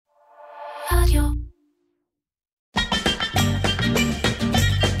רדיו.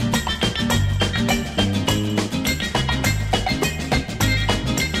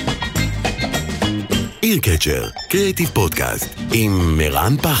 אירקצ'ר, קריאיטיב פודקאסט, עם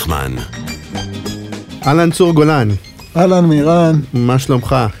מירן פחמן. אהלן צור גולן. אהלן מירן. מה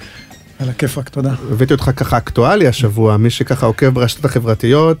שלומך? על הכיפק, תודה. הבאתי אותך ככה אקטואלי השבוע, מי שככה עוקב ברשתות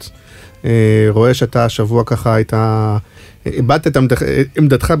החברתיות, רואה שאתה השבוע ככה איבדת את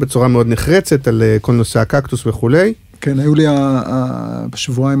עמדתך בצורה מאוד נחרצת על כל נושא הקקטוס וכולי. כן, היו לי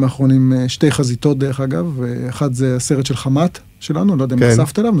בשבועיים האחרונים שתי חזיתות דרך אגב, אחד זה הסרט של חמת שלנו, לא יודע אם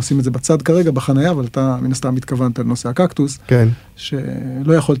נספת אליו, נשים את זה בצד כרגע בחנייה, אבל אתה מן הסתם מתכוונת על נושא הקקטוס, כן.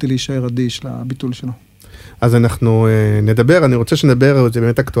 שלא יכולתי להישאר אדיש לביטול שלו. אז אנחנו נדבר, אני רוצה שנדבר, זה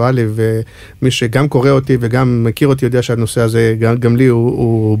באמת אקטואלי, ומי שגם קורא אותי וגם מכיר אותי יודע שהנושא הזה גם לי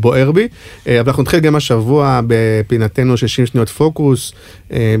הוא בוער בי, אבל אנחנו נתחיל גם השבוע בפינתנו 60 שניות פוקוס,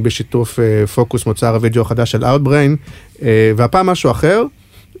 בשיתוף פוקוס מוצר הוידאו החדש של Outbrain, והפעם משהו אחר,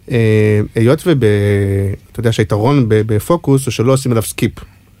 היות אתה יודע שהיתרון בפוקוס הוא שלא עושים עליו סקיפ,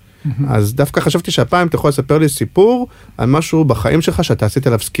 אז דווקא חשבתי שהפעם אתה יכול לספר לי סיפור על משהו בחיים שלך שאתה עשית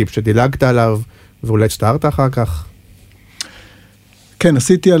עליו סקיפ, שדילגת עליו, ואולי הצטערת אחר כך? כן,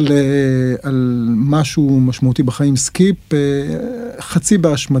 עשיתי על משהו משמעותי בחיים סקיפ, חצי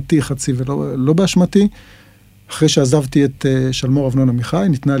באשמתי, חצי ולא באשמתי. אחרי שעזבתי את שלמור אבנון עמיחי,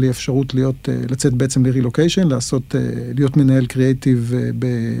 ניתנה לי אפשרות לצאת בעצם לרילוקיישן, להיות מנהל קריאיטיב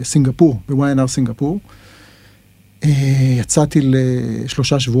בסינגפור, ב-YNR סינגפור. יצאתי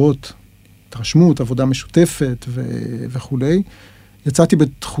ל3 שבועות, התרשמות, עבודה משותפת וכולי. יצאתי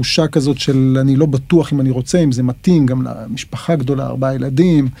בתחושה כזאת של אני לא בטוח אם אני רוצה, אם זה מתאים, גם למשפחה גדולה, 4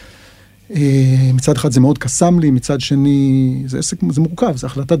 ילדים. מצד אחד זה מאוד קסם לי, מצד שני זה מורכב, זה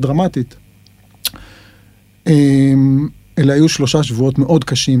החלטה דרמטית. אלה היו 3 שבועות מאוד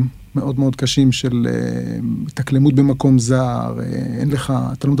קשים, מאוד מאוד קשים של התאקלמות במקום זר, אין לך,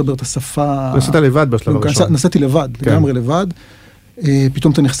 אתה לא מדבר את השפה. נסעת לבד בשלב הראשון. נסעתי לבד, לגמרי לבד.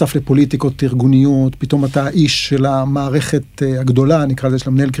 פתאום אתה נחשף לפוליטיקות ארגוניות, פתאום אתה האיש של המערכת הגדולה, נקרא לזה של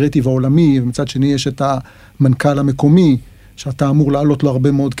המנהל קריאיטיב העולמי, ומצד שני יש את המנכ"ל המקומי, שאתה אמור לעלות לו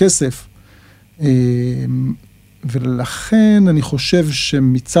הרבה מאוד כסף. ולכן אני חושב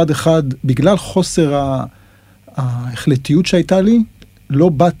שמצד אחד, בגלל חוסר ההחלטיות שהייתה לי, לא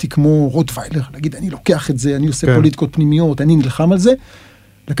באתי כמו רוטוויילר, להגיד אני לוקח את זה, אני עושה פוליטיקות פנימיות, אני נלחם על זה.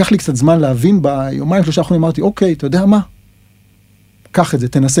 לקח לי קצת זמן להבין, ביומיים 3 האחרונים אמרתי, אוקיי, אתה יודע מה? קח את זה,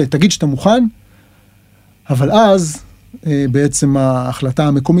 תנסה, תגיד שאתה מוכן, אבל אז בעצם ההחלטה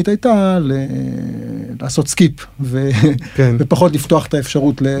המקומית הייתה לעשות סקיפ, ופחות לפתוח את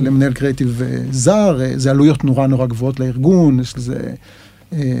האפשרות למנהל קריאיטיב זר, זה עלויות נורא נורא גבוהות לארגון, יש לזה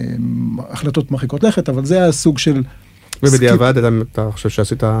החלטות מרחיקות לכת, אבל זה היה סוג של סקיפ. ובדיעבד אתה חושב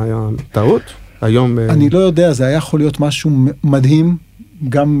שעשית טעות? היום... אני לא יודע, זה היה יכול להיות משהו מדהים,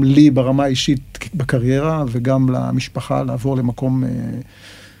 גם לי ברמה האישית בקריירה, וגם למשפחה לעבור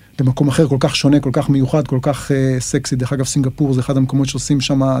למקום אחר, כל כך שונה, כל כך מיוחד, כל כך סקסי. דרך אגב, סינגפור זה אחד המקומות שעושים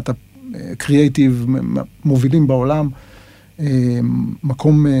שם את הקריאיטיב מובילים בעולם.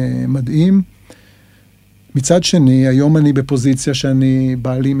 מקום מדהים. מצד שני, היום אני בפוזיציה שאני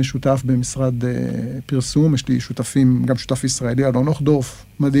בעלי משותף במשרד פרסום, יש לי שותפים, גם שותף ישראלי, אלון אוכדורף,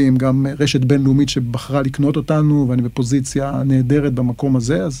 מדהים, גם רשת בינלאומית שבחרה לקנות אותנו, ואני בפוזיציה נהדרת במקום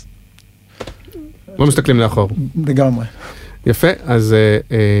הזה, אז... לא מסתכלים לאחור. לגמרי. יפה, אז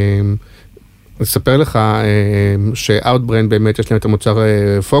אספר לך ש-Outbrain באמת יש להם את המוצר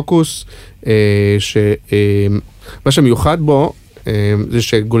פוקוס, שמה שמיוחד בו, זה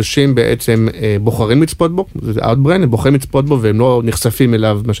שגולשים בעצם בוחרים לצפות בו, זה Outbrain, הם בוחרים לצפות בו והם לא נחשפים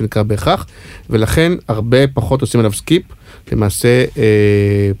אליו, מה שנקרא בהכרח, ולכן הרבה פחות עושים עליו סקיפ, למעשה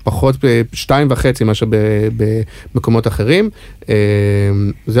פחות 2.5 מאשר במקומות אחרים.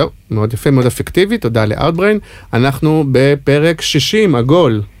 זהו, מאוד יפה, מאוד אפקטיבי, תודה ל-Outbrain. אנחנו בפרק 60,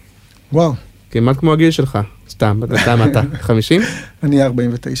 עגול. וואו. כמעט כמו הגיל שלך, סתם, אתה 50? אני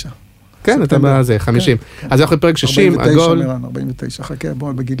 49. כן, אתה בזה, 50. אז אנחנו בפרק 60, עגול... 49, חכה,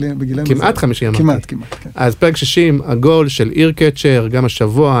 בוא, בגילנו... כמעט 50 אמרתי. כמעט. אז פרק 60, עגול של אירקצ'ר, גם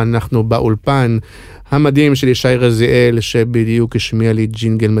השבוע אנחנו באולפן המדהים של ישי רזיאל, שבדיוק השמיע לי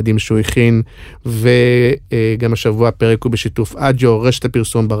ג'ינגל מדהים שהוא הכין, וגם השבוע הפרק הוא בשיתוף אדיו, רשת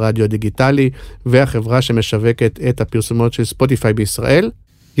הפרסום ברדיו הדיגיטלי, והחברה שמשווקת את הפרסומות של ספוטיפיי בישראל.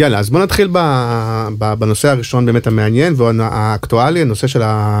 יאללה, אז בוא נתחיל בנושא הראשון באמת המעניין, והאקטואלי, הנושא של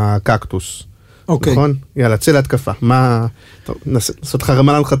הקקטוס. אוקיי. נכון? יאללה, צא להתקפה. מה, לעשות לך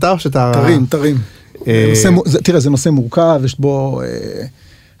רמה להנחתה או שאתה... תרים. תראה, זה נושא מורכב, יש בו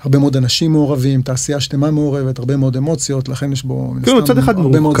הרבה מאוד אנשים מעורבים, תעשייה שלמה מעורבת, הרבה מאוד אמוציות, לכן יש בו כאילו מצד אחד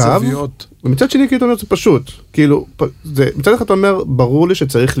מורכב, ומצד שני כאילו זה פשוט, כאילו, מצד אחד אתה אומר, ברור לי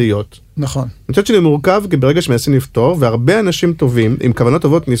שצריך להיות. נכון. מצד שני מורכב, כי ברגע שמנסים לפתור, והרבה אנשים טובים, עם כוונות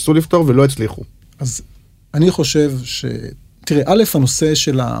טובות, ניסו לפתור ולא הצליחו. אז אני חושב תראה, א', הנושא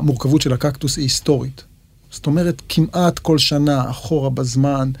של המורכבות של הקקטוס היא היסטורית. זאת אומרת, כמעט כל שנה, אחורה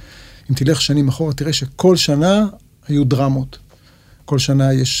בזמן, אם תלך שנים אחורה, תראה שכל שנה היו דרמות. כל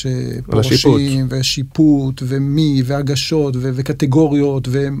שנה יש פורשים, ושיפוט, והגשות, וקטגוריות,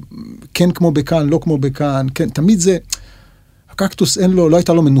 וכן כמו בכאן, לא כמו בכאן, כן, תמיד זה, הקקטוס לא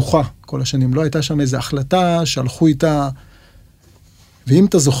הייתה לו מנוחה כל השנים, לא הייתה שם איזו החלטה שהלכו איתה, ואם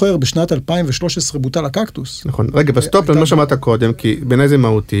אתה זוכר, בשנת 2013 בוטל הקקטוס. נכון. רגע, בסטופ, אני לא שמעת קודם, כי בעיניי זה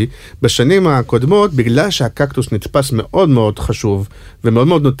מהותי. בשנים הקודמות, בגלל שהקקטוס נתפס מאוד מאוד חשוב, ומאוד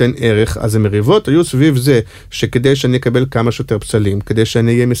מאוד נותן ערך, אז המריבות היו סביב זה, שכדי שאני אקבל כמה שיותר פסלים, כדי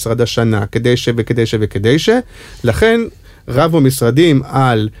שאני אהיה משרד השנה, וכדי ש, לכן רבו משרדים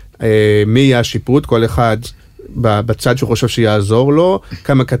על מי יהיה השיפוט, כל אחד בצד שהוא חושב שיעזור לו,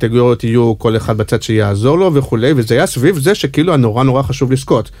 כמה קטגוריות יהיו כל אחד בצד שיעזור לו וכולי, וזה היה סביב זה שכאילו הנורא נורא חשוב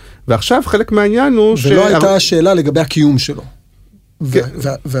לזכות. ועכשיו חלק מהעניין הוא ולא הייתה השאלה לגבי הקיום שלו.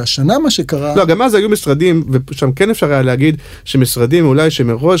 והשנה מה שקרה... לא, גם אז היו משרדים, ושם כן אפשר היה להגיד שמשרדים אולי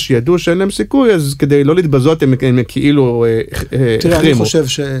שמראש ידעו שאין להם סיכוי, אז כדי לא להתבזות הם כאילו החרימו. תראה, אני חושב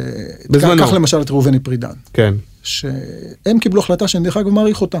כך למשל את ראובני פרידן. כן. שהם קיבלו החלטה שאני דרך אגב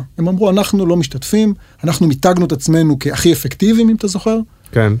מעריך אותה. הם אמרו, אנחנו לא משתתפים, אנחנו מיתגנו את עצמנו כהכי אפקטיביים, אם אתה זוכר.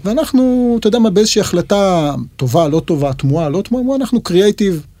 כן. ואנחנו, אתה יודע מה, באיזושהי החלטה טובה, לא טובה, תמוהה, לא תמוהה, אמרו, אנחנו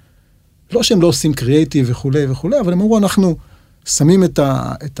קריאייטיב. לא שהם לא עושים קריאייטיב וכולי וכולי, אבל הם אמרו, אנחנו שמים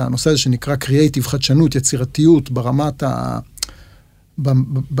את הנושא הזה שנקרא קריאייטיב, חדשנות, יצירתיות, ברמת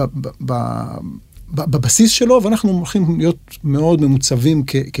בבסיס שלו, ואנחנו הולכים להיות מאוד ממוצבים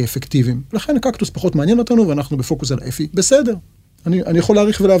כאפקטיביים. לכן הקקטוס פחות מעניין אותנו, ואנחנו בפוקוס על האפי. בסדר. אני יכול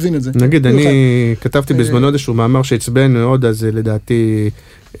להעריך ולהבין את זה. נגיד, אני כתבתי בזמנו איזשהו מאמר שהצבן מאוד, אז לדעתי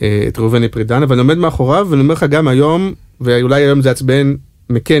את ראובני פרידן, אבל אני עומד מאחוריו, ואני אומר לך גם היום, ואולי היום זה עצבן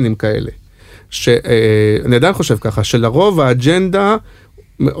מקנים כאלה, שאני עדיין חושב ככה, שלרוב האג'נדה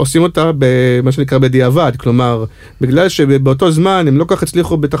עושים אותה במה שנקרא בדיעבד, כלומר, בגלל שבאותו זמן הם לא כך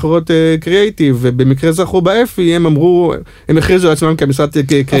הצליחו בתחרות קריאייטיב, ובמקרה זכו באפי, הם הכריזו לעצמם כמשרד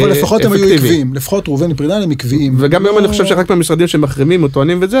אפקטיבי. אבל לפחות הם היו עקביים, לפחות ראובני פרידן הם עקביים. וגם היום אני חושב שרק מהמשרדים שמחרימים או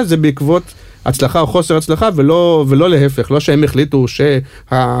טוענים וזה, זה בעקבות הצלחה או חוסר הצלחה, ולא להפך, לא שהם החליטו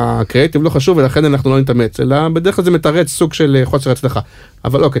שהקריאייטיב לא חשוב, ולכן אנחנו לא נתאמץ, אלא בדרך כלל זה מתרץ סוג של חוסר הצלחה.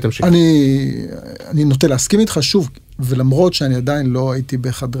 אבל אוקיי, תמשיך. אני נוטה להסכים איתך שוב, ולמרות שאני עדיין לא הייתי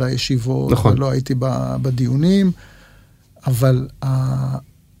בחדרי הישיבות, נכון. ולא הייתי בדיונים, אבל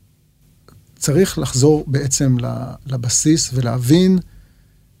צריך לחזור בעצם לבסיס ולהבין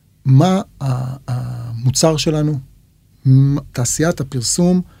מה המוצר שלנו, תעשיית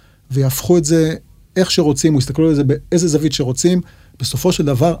הפרסום, ויהפכו את זה איך שרוצים, או יסתכלו על זה באיזה זווית שרוצים, בסופו של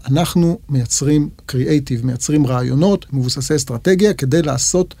דבר אנחנו מייצרים קריאייטיב, מייצרים רעיונות, מבוססי אסטרטגיה, כדי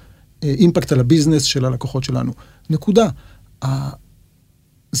לעשות אימפקט על הביזנס של הלקוחות שלנו. נקודה.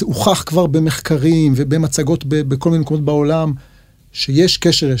 זה הוכח כבר במחקרים ובמצגות בכל מיני מקומות בעולם, שיש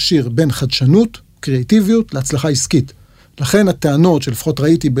קשר ישיר בין חדשנות, קריאייטיביות, להצלחה עסקית. לכן הטענות שלפחות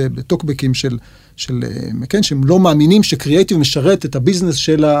ראיתי בטוקבקים שהם לא מאמינים שקריאייטיב משרת את הביזנס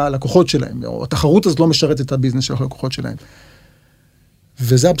של הלקוחות שלהם, או התחרות הזאת לא משרת את הביזנס של הלקוחות שלהם.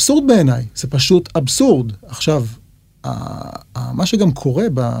 וזה אבסורד בעיניי, זה פשוט אבסורד. עכשיו, מה שגם קורה,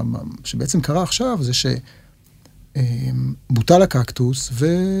 שבעצם קרה עכשיו, זה שבוטל הקקטוס,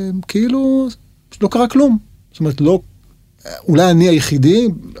 וכאילו לא קרה כלום. זאת אומרת, לא, אולי אני היחידי,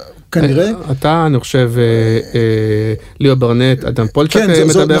 כנראה. אתה, אני חושב, ליאו ברנט, אדם פולצ'ק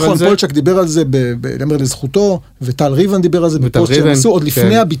מדבר על זה. נכון, פולצ'ק דיבר על זה, למר לזכותו, וטל ריבן דיבר על זה בפוסט שהם עשו, עוד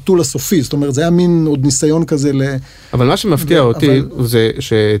לפני הביטול הסופי, זאת אומרת, זה היה מין עוד ניסיון כזה אבל מה שמפתיע אותי, זה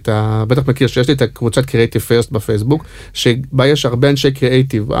שאתה בטח מכיר שיש לי את הקבוצת קריאייטיב פרסט בפייסבוק, שבה יש הרבה אנשי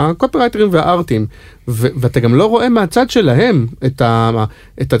קריאייטיב, הקופרייטרים והארטים, ואתה גם לא רואה מהצד שלהם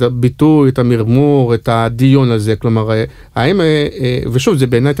את הביטוי, את המרמור, את הדיון הזה, כלומר, האם, ושוב, זה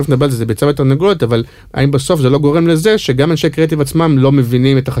בעיניי תכף נדבר על זה ביצה ותרנגולת, אבל האם בסוף זה לא גורם לזה שגם אנשי קריאייטיב עצמם לא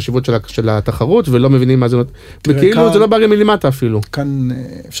מבינים את החשיבות של התחרות, ולא מבינים מה זה, וכאילו זה לא בא מלמטה אפילו. כאן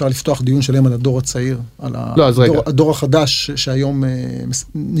אפשר לפתוח דיון שלם על הדור הצעיר, על הדור החדש שהיום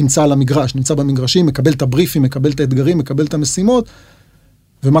נמצא על המגרש, נמצא במגרשים, מקבל את הבריפים, מקבל את האתגרים, מקבל את המשימות,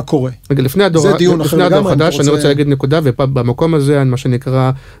 ומה קורה. רגע, לפני הדור חדש, אני רוצה להגיד נקודה, ובמקום הזה, מה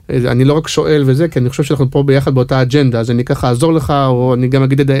שנקרא, אני לא רק שואל וזה, כי אני חושב שאנחנו פה ביחד באותה אג'נדה, אז אני ככה אעזור לך, או אני גם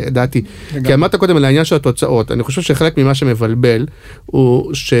אגיד את דעתי. כי אמרת קודם על העניין של התוצאות, אני חושב שחלק ממה שמבלבל,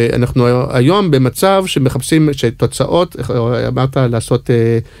 הוא שאנחנו היום במצב שמחפשים שתוצאות, אמרת לעשות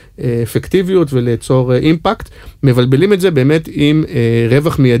אפקטיביות וליצור אימפקט, מבלבלים את זה באמת עם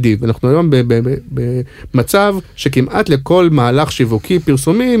רווח מיידי, ואנחנו היום במצב שכמעט לכל מהלך שיווקי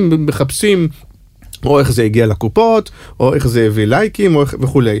פרסומים מחפשים או איך זה הגיע לקופות, או איך זה הביא לייקים,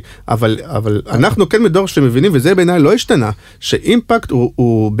 וכולי. אבל אנחנו כן מדור שמבינים, וזה בעיניי לא השתנה, שאימפקט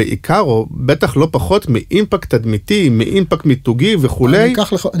הוא בעיקר, או בטח לא פחות, מאימפקט תדמיתי, מאימפקט מיתוגי וכולי.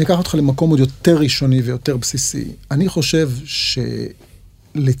 אני אקח אותך למקום עוד יותר ראשוני ויותר בסיסי. אני חושב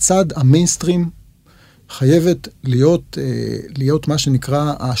שלצד המיינסטרים, חייבת להיות מה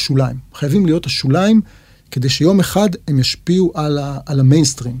שנקרא השוליים. חייבים להיות השוליים, כדי שיום אחד הם ישפיעו על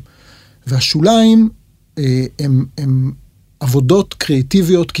המיינסטרים. והשוליים הם עבודות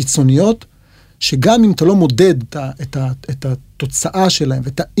קריאטיביות קיצוניות, שגם אם אתה לא מודד את התוצאה שלהם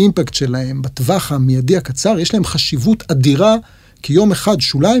ואת האימפקט שלהם בטווח המיידי הקצר, יש להם חשיבות אדירה, כי יום אחד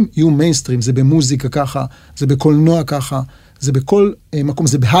שוליים יהיו מיינסטרים, זה במוזיקה ככה, זה בקולנוע ככה, זה בכל מקום,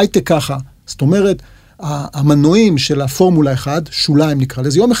 זה בהייטק ככה. זאת אומרת, המנועים של הפורמולה 1, שוליים נקרא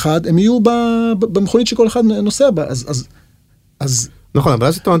לזה, יום אחד הם יהיו במכונית שכל אחד נוסע בה, אז נכון, אבל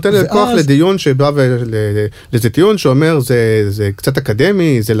אז אתה נותן כוח לדיון שבא לזה טיעון שאומר, זה קצת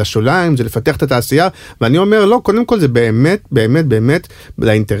אקדמי, זה לשוליים, זה לפתח את התעשייה, ואני אומר, לא, קודם כל זה באמת, באמת, באמת,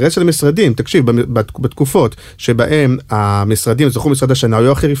 לאינטרס של המשרדים. תקשיב, בתקופות שבהם המשרדים, זכו משרד השנה,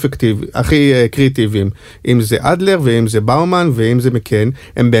 היו הכי קריאטיביים, אם זה אדלר, ואם זה באומן, ואם זה מקן,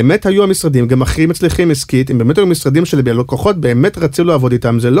 הם באמת היו המשרדים, גם הכי מצליחים עסקית, הם באמת היו משרדים שלקוחות באמת רצו לעבוד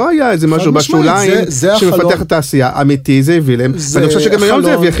איתם, זה לא היה איזה משהו בשוליים שמפתח את התעשייה, אמיתי, זה הביא להם, ואני חושב שגם היום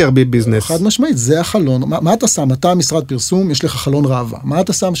זה הביא הכי הרבה ביזנס. חד משמעית, זה החלון. מה אתה שם? אתה משרד פרסום, יש לך חלון ראווה. מה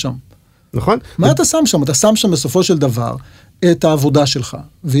אתה שם שם? נכון? מה אתה שם שם? אתה שם שם בסופו של דבר את העבודה שלך.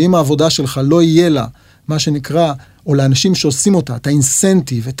 ואם העבודה שלך לא יהיה לה, מה שנקרא, או לאנשים שעושים אותה, את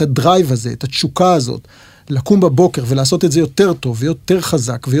האינסנטיב, את הדרייב הזה, את התשוקה הזאת, לקום בבוקר ולעשות את זה יותר טוב, ויותר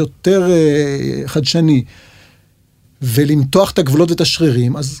חזק, ויותר חדשני, ולמתוח את הגבולות ואת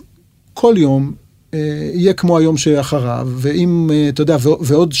השרירים, אז כל יום יהיה כמו היום שאחריו, ואם, אתה יודע,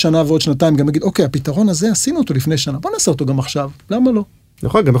 ועוד שנה ועוד שנתיים גם נגיד, אוקיי, הפתרון הזה עשינו אותו לפני שנה, בוא נעשה אותו גם עכשיו, למה לא?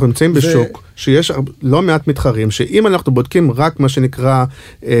 נכון, גם אנחנו נמצאים בשוק, שיש לא מעט מתחרים, שאם אנחנו בודקים רק מה שנקרא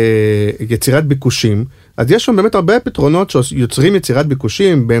יצירת ביקושים, אז יש שם באמת הרבה פתרונות שיוצרים יצירת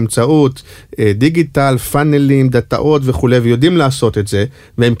ביקושים באמצעות דיגיטל, פאנלים, דאטאות וכו', ויודעים לעשות את זה,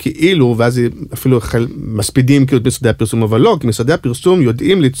 והם כאילו, ואז אפילו מספידים כאילו את משרדי הפרסום, אבל לא, כי משרדי הפרסום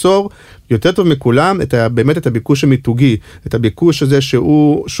יודעים ליצור יותר טוב מכולם באמת את הביקוש המיתוגי, את הביקוש הזה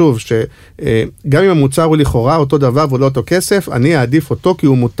שהוא, שוב, שגם אם המוצר הוא לכאורה אותו דבר ולא אותו כסף, אני אעדיף אותו כי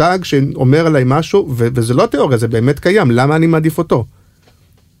הוא מותג שאומר עליי משהו, וזה לא תיאוריה, זה באמת קיים, למה אני מעדיף אותו?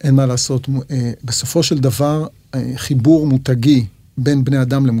 אין מה לעשות, בסופו של דבר, חיבור מותגי בין בני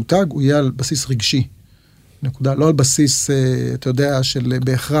אדם למותג, הוא יהיה על בסיס רגשי. נקודה, לא על בסיס, אתה יודע, של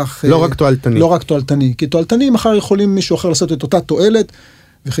בהכרח... לא רק תועלתני. לא רק תועלתני, כי תועלתני מחר יכולים מישהו אחר לעשות את אותה תועלת,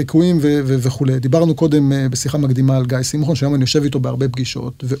 וחיקויים וכו'. דיברנו קודם בשיחה מקדימה על גיא שמחון, שהיום אני יושב איתו בהרבה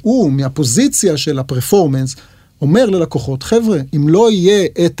פגישות, והוא, מהפוזיציה של הפרפורמנס, אומר ללקוחות, חבר'ה, אם לא יהיה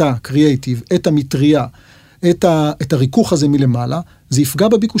את הקריאייטיב, את המטריה, את הריכוך הזה מלמעלה, זה יפגע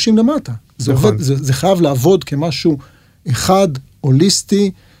בביקושים למטה. זה חייב לעבוד כמשהו אחד,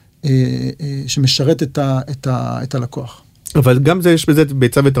 הוליסטי, שמשרת את הלקוח. אבל גם זה יש בזה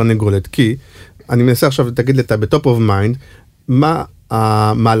ביצה ותרנגולת, כי אני מנסה עכשיו, תגיד לי, בטופ אוף מיינד, מה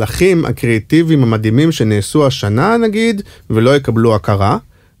המהלכים הקריאטיביים המדהימים שנעשו השנה, נגיד, ולא יקבלו הכרה,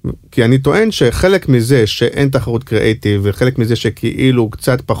 כי אני טוען שחלק מזה שאין תחרות קריאטיב, וחלק מזה שכאילו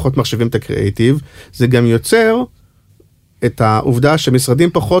קצת פחות מחשבים את הקריאטיב, זה גם יוצר את העובדה שמשרדים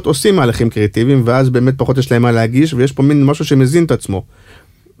פחות עושים מהלכים קריאטיביים, ואז באמת פחות יש להם מה להגיש, ויש פה מין משהו שמזין את עצמו.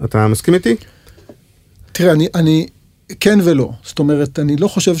 אתה מסכים איתי? תראה, אני כן ולא. זאת אומרת, אני לא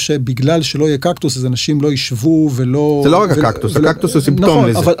חושב שבגלל שלא יהיה קקטוס, אז אנשים לא ישבו ולא... זה לא רק הקקטוס, הקקטוס הוא סימפטום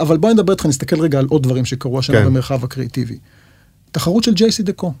לזה. נכון, אבל בואי נדבר איתך, נסתכל רגע על עוד דברים שקרו השנה במרחב הקריאטיבי. תחרות של JC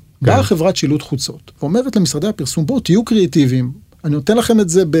דקו. באה חברת שילוט חוצות, ואומרת למשרדי הפרסום, בואו, תהיו קריאטיביים, אני נותן לכם את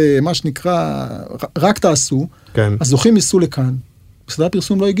זה במה שנקרא, רק תעשו, אז זוכים ייסעו לכאן, משרדי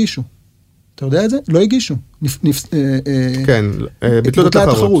הפרסום לא הגישו. אתה יודע את זה? לא הגישו. כן, ביטלו את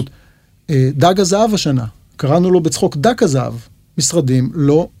התחרות. דג הזהב השנה, קראנו לו בצחוק דג הזהב, משרדים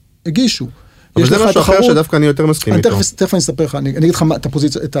לא הגישו. אבל זה משהו אחר שדווקא אני יותר מסכים איתו. תכף אני אספר לך, אני אגיד לך את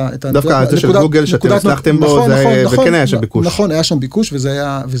הפוזיציה, דווקא זה של גוגל שאתם הצלחתם בו, וכן היה שם ביקוש. נכון, היה שם ביקוש, וזה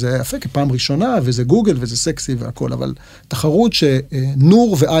היה יפה, כפעם ראשונה, וזה גוגל, וזה סקסי והכל, אבל תחרות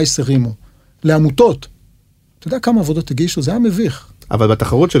שנור ואייס הרימו, לעמותות, אתה יודע כמה עבודות הגישו, זה היה מביך. אבל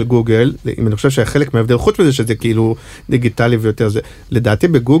בתחרות של גוגל, אם אני חושב שהחלק מההבדל, חוץ מזה שזה כאילו דיגיטלי ויותר זה, לדעתי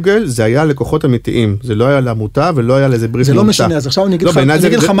בגוגל זה היה לקוחות אמיתיים, זה לא היה לעמותה ולא היה לאיזה בריף לעמותה. זה לא משנה, אז עכשיו אני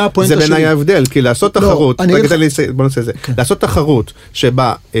אגיד לך מה הפואנטה שלי. זה בעיניי ההבדל, כי לעשות תחרות, בוא נעשה זה, לעשות תחרות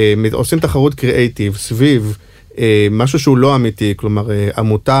שבה עושים תחרות קריאייטיב סביב משהו שהוא לא אמיתי, כלומר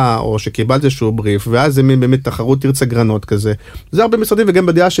עמותה או שקיבלת איזשהו בריף, ואז זה באמת תחרות תרצה גרנות כזה. זה הרבה משרדים, וגם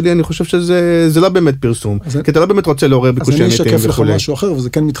בדעה שלי אני חושב שזה לא באמת פרסום, כי אתה לא באמת רוצה לעורר ביקושים אמיתיים וכו'. אז אני אשקף לך משהו אחר, וזה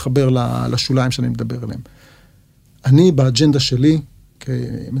כן מתחבר לשוליים שאני מדבר עליהם. אני באג'נדה שלי,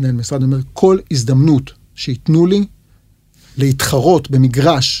 כמנהל משרד, אומר, כל הזדמנות שיתנו לי להתחרות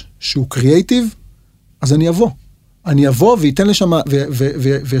במגרש שהוא קריאייטיב, אז אני אבוא וייתן לשם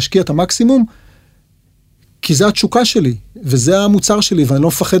וישקיע את המקסימום, כי זה התשוקה שלי, וזה המוצר שלי, ואני לא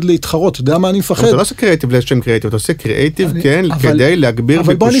מפחד להתחרות. אתה יודע מה אני מפחד? אתה לא עושה קריאייטיב לשם קריאייטיב, אתה עושה קריאייטיב, כן, כדי להגביר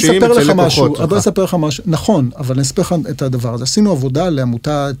ביקושים אצל לקוחות. אבל בוא נספר לך משהו, נכון, אבל אני אספר לך את הדבר הזה. עשינו עבודה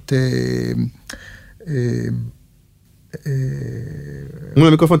לעמותת... מול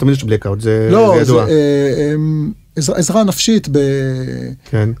המיקרופון תמיד יש בלקאוט, זה ידוע. לא, עזרה נפשית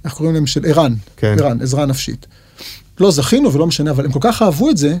איך קוראים להם? של ערן, עזרה נפשית. לא זכינו ולא משנה, אבל הם כל כך אהבו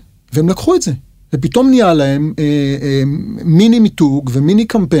את זה, והם לקחו את זה. ופתאום נהיה להם מיני מיתוג ומיני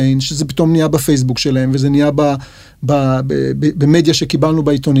קמפיין, שזה פתאום נהיה בפייסבוק שלהם, וזה נהיה במדיה שקיבלנו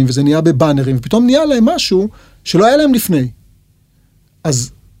בעיתונים, וזה נהיה בבאנרים, ופתאום נהיה להם משהו שלא היה להם לפני.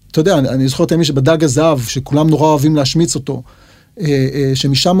 אז, אתה יודע, אני זוכר את הימים שבדג הזהב, שכולם נורא אוהבים להשמיץ אותו,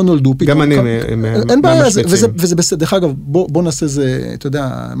 שמשם נולדו פתאום. גם אני אין בעיה, וזה בסדר. דרך אגב, בוא נעשה זה, אתה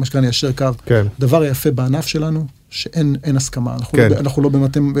יודע, מה שקרה, אני אשר קו. דבר היפה בענף שלנו, שאין הסכמה. אנחנו לא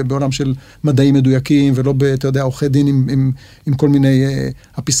בעולם של מדעים מדויקים, ולא, אתה יודע, עורכי דין עם כל מיני,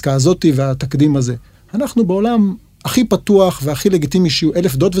 הפסקה הזאת והתקדים הזה. אנחנו בעולם הכי פתוח והכי לגיטימי שיהיו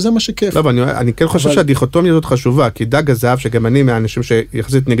 1,000 דעות, וזה מה שכיף. לא, אבל אני כן חושב שהדיכוטומיה הזאת חשובה, כי דג הזהב, שגם אני מהאנשים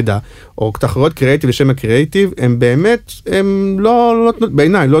שיחזית נגדה, או תחרויות קריאייטיב לשם הקריאייטיב, הם באמת, הם לא,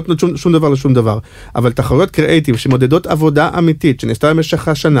 בעיניי, לא נותנות שום דבר לשום דבר. אבל תחרויות קריאייטיב שמודדות עבודה אמיתית, שנעשתה במשך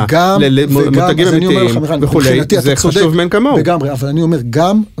השנה, למותגים אמיתיים וכולי, זה חשוב מן כמוהו. לגמרי, אבל אני אומר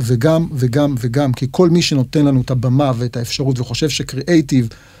גם וגם וגם וגם, כי כל מי שנותן לנו את הבמה ואת האפשרות וחושב שקריאייטיב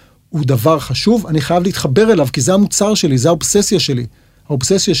הוא דבר חשוב, אני חייב להתחבר אליו, כי זה המוצר שלי, זה האובססיה שלי.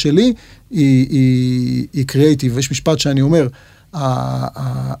 האובססיה שלי היא קריאייטיב, ויש משפט שאני אומר,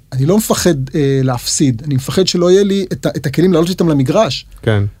 אני לא מפחד להפסיד, אני מפחד שלא יהיה לי את הכלים לעלות איתם למגרש.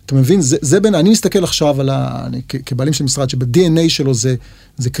 כן. אתה מבין? זה בין, אני מסתכל עכשיו כבעלים של משרד, שב-DNA שלו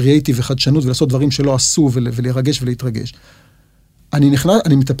זה קריאייטיב וחדשנות, ולעשות דברים שלא עשו, ולהירגש ולהתרגש.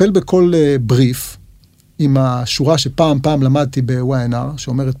 אני מטפל בכל בריף, עם השורה שפעם למדתי ב-YNR,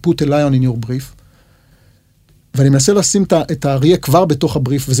 שאומרת, put a lion in your brief, ואני מנסה לשים את האריה כבר בתוך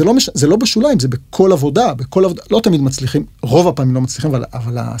הבריף, וזה לא בשוליים, זה בכל עבודה, לא תמיד מצליחים, רוב הפעמים לא מצליחים,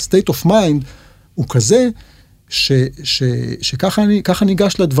 אבל ה-state of mind הוא כזה, שככה אני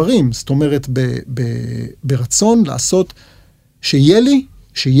ניגש לדברים, זאת אומרת, ברצון לעשות, שיהיה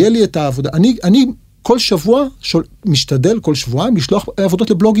לי את העבודה. אני כל שבוע משתדל, כל שבועיים, לשלוח עבודות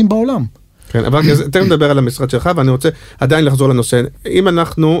לבלוגים בעולם. כן, אבל תכף נדבר על המשרד שלך, ואני רוצה עדיין לחזור לנושא. אם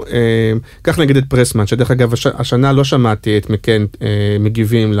אנחנו, כך נגיד את פרסמן, שדרך אגב, השנה לא שמעתי את מכן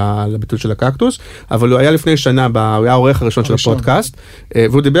מגיבים לביטול של הקקטוס, אבל הוא היה לפני שנה, הוא היה העורך הראשון של הפודקאסט,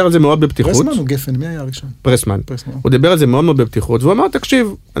 והוא דיבר על זה מאוד בפתיחות. פרסמן או גפן? מי היה הראשון? פרסמן. הוא דיבר על זה מאוד מאוד בפתיחות, והוא אמר, תקשיב,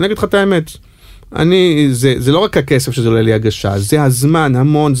 אני אגיד לך את האמת, זה לא רק הכסף שזה עולה לי הגשה, זה הזמן,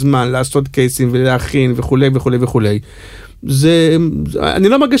 המון זמן, לעשות קייסים ולהכין וכולי וכולי וכולי. אני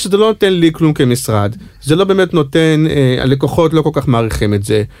לא מרגיש שזה לא נותן לי כלום כמשרד, זה לא באמת נותן, הלקוחות לא כל כך מעריכים את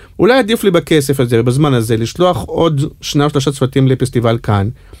זה, אולי עדיף לי בכסף הזה, בזמן הזה, לשלוח עוד 2-3 צוותים לפסטיבל כאן,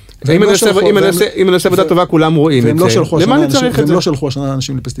 אם אני עושה עבודה טובה, כולם רואים את זה, למה אני צריך את זה? והם לא שלחו השנה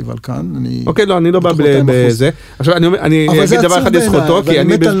אנשים לפסטיבל כאן, אוקיי, לא, אני לא בא בזה, עכשיו אני אגיד דבר אחד לזכותו, כי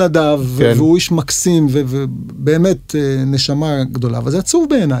אני... מת על נדב, והוא איש מקסים, ובאמת נשמה גדולה, אבל זה עצוב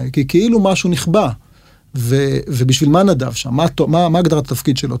בעיניי, כי כאילו משהו נכבה, ובשביל מה נדב שם? מה הגדרת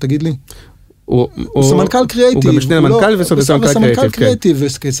התפקיד שלו? תגיד לי. הוא סמנכ"ל קריאייטיב. הוא גם משנה למנכ"ל וסמנכ"ל קריאייטיב.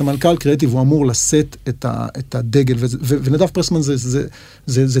 וכסמנכ"ל קריאייטיב הוא אמור לשאת את הדגל, ונדב פרסמן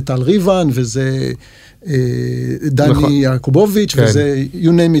זה טל ריבן, וזה דני יעקובוביץ', וזה you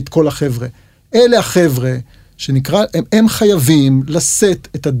name it, כל החבר'ה. אלה החבר'ה שנקרא, הם חייבים לשאת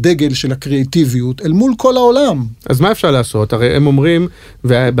את הדגל של הקריאטיביות אל מול כל העולם. אז מה אפשר לעשות? הרי הם אומרים,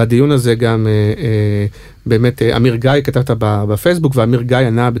 ובדיון הזה גם באמת אמיר גיא כתבת בפייסבוק, ואמיר גיא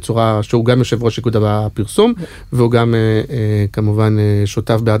ענה בצורה שהוא גם יושב ראש איגוד הפרסום, והוא גם כמובן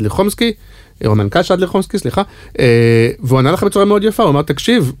שותף באדלר חומסקי, או מנכ"ל של אדלר חומסקי, סליחה, והוא ענה לך בצורה מאוד יפה, הוא אמר,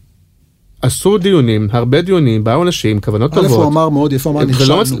 תקשיב, עשו דיונים, הרבה דיונים, באו אנשים, כוונות טובות. הוא אמר מאוד יפה, מה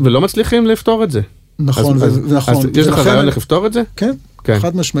נכשלנו. ולא מצליחים לפתור את זה. נכון, אז יש לך רעיון איך לפתור את זה? כן,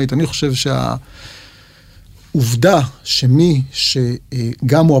 חד משמעית. אני חושב שהעובדה שמי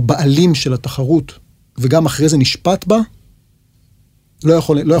שגם הוא הבעלים של התחרות, וגם אחרי זה נשפט בה, לא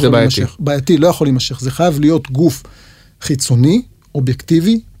יכול להימשך. בעייתי, לא יכול להימשך. זה חייב להיות גוף חיצוני,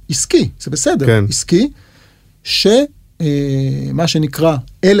 אובייקטיבי, עסקי, זה בסדר, עסקי, שמה שנקרא,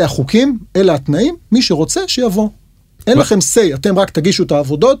 אלה החוקים, אלה התנאים, מי שרוצה שיבוא. אין לכם say, אתם רק תגישו את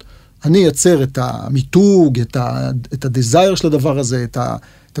העבודות, אני אייצר את המיתוג, את הדיזייר של הדבר הזה,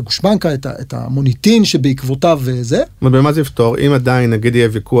 את הגושבנקה, את המוניטין שבעקבותיו וזה. ובמה זה יפתור? אם עדיין נגיד יהיה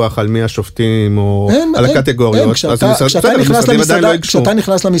ויכוח על מי השופטים או על הקטגוריות, כשאתה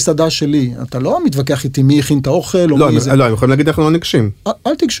נכנס למסעדה שלי, אתה לא מתווכח איתי מי הכין את האוכל או מי זה. לא, הם יכולים להגיד אנחנו לא ניגשים.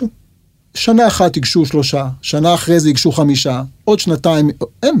 אל תיגשו. שנה אחת תיגשו 3, שנה אחרי זה ייגשו 5, עוד שנתיים,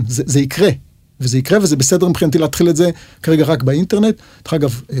 אין, זה יקרה. וזה יקרה, וזה בסדר מבחינתי להתחיל את זה כרגע רק באינטרנט. דרך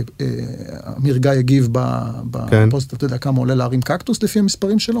אגב, אמיר גיא הגיב בפוסט, אתה יודע כמה עולה להרים קקטוס לפי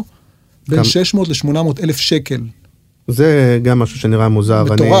המספרים שלו? בין 600 ל-800 אלף שקל. זה גם משהו שנראה מוזר.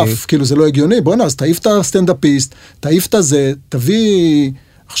 מטורף, כאילו זה לא הגיוני. בוא נעז, תעיף את הסטנדאפיסט, תעיף את זה, תביא...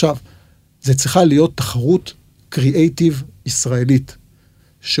 עכשיו, זה צריכה להיות תחרות קריאייטיב ישראלית,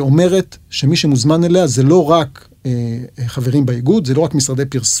 שאומרת שמי שמוזמן אליה זה לא רק חברים באיגוד, זה לא רק משרדי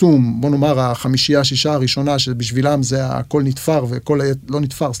פרסום, בוא נאמר 5, 6 הראשונה, שבשבילם זה הכל נתפר, וכל לא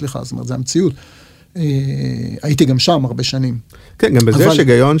נתפר, סליחה, זאת אומרת, זה המציאות. הייתי גם שם הרבה שנים. כן, גם בזה יש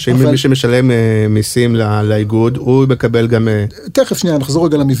היגיון, שאם מי שמשלם מיסים לאיגוד, הוא מקבל גם... תכף שנייה, נחזור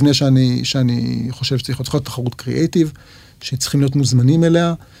רגע למבנה שאני חושב שצריך להיות תחרות קריאייטיב, שצריכים להיות מוזמנים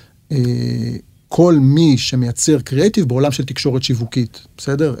אליה, כל מי שמייצר קריאייטיב בעולם של תקשורת שיווקית,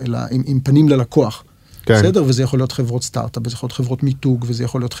 בסדר? אלא עם פנים ללקוח. בסדר? וזה יכול להיות חברות סטארט-אפ, וזה יכול להיות חברות מיתוג, וזה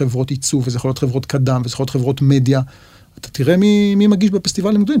יכול להיות חברות עיצוב, וזה יכול להיות חברות קדם, וזה יכול להיות חברות מדיה. אתה תראה מי מגיש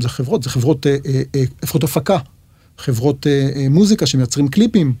בפסטיבלים גדולים, זה חברות הפקה, חברות מוזיקה שמייצרים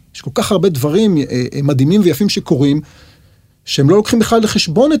קליפים, יש כל כך הרבה דברים מדהימים ויפים שקורים, שהם לא לוקחים בכלל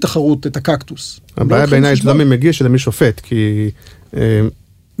לחשבון את תחרות, את הקקטוס. הבעיה בעיניי זה לא מי מגיש, אלא מי שופט, כי...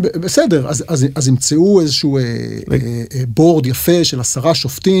 בסדר, אז ימצאו איזשהו בורד יפה של 10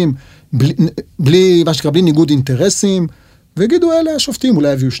 שופטים, בלי ניגוד אינטרסים, ויגידו אלה השופטים,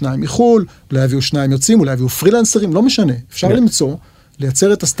 אולי יביאו 2 מחול, אולי יביאו 2 יוצאים, אולי יביאו פרילנסרים, לא משנה, אפשר למצוא,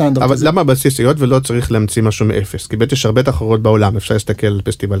 לייצר את הסטנדרט הזה. אבל למה בסיסיות ולא צריך להמציא משהו מאפס? כי בטח יש הרבה תחרות בעולם, אפשר להסתכל על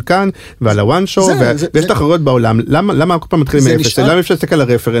פסטיבל כאן, ועל הוואן שואו, ויש תחרות בעולם, למה כל פעם מתחילים מאפס? למה אפשר להסתכל על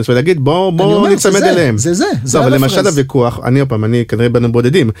הרפרנס ולהגיד בואו נצמד אליהם? זה אבל למשל הוויכוח, אני כנראה בנו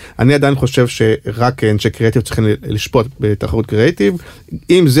בודדים, אני עדיין חושב שרק אנשי קריאייטיב צריכים לשפוט בתחרות קריאייטיב,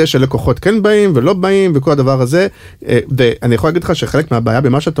 עם זה שלקוחות כן באים ולא באים וכל הדבר הזה, ואני יכול להגיד לך שחלק מהבעיה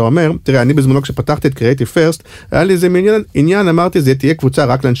במה שאתה אומר, תראה, אני בזמנו כשפתחתי את קריאייטיב פרסט, היה לי איזה עניין, אמרתי, זה תהיה קבוצה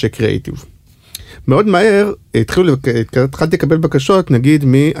רק לאנשי קריאייטיב. מאוד מהר התחלתי לקבל בקשות, נגיד,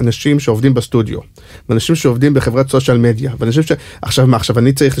 מאנשים שעובדים בסטודיו, ואנשים שעובדים בחברת סושיאל מדיה, ואנשים עכשיו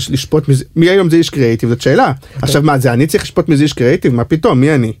אני צריך לשפוט מי היום זה איש קריאייטיב, זאת שאלה. עכשיו מה, זה אני צריך לשפוט מי זה איש קריאייטיב? מה פתאום,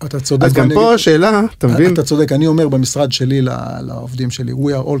 מי אני? אז גם פה השאלה, אתה מבין? אתה צודק, אני אומר במשרד שלי לעובדים שלי, we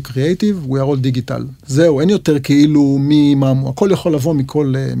are all creative, we are all digital. זהו, אין יותר כאילו הכל יכול לבוא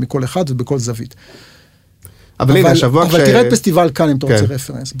מכל אחד ובכל זווית. אבל תראה את פסטיבל כאן, אם אתה רוצה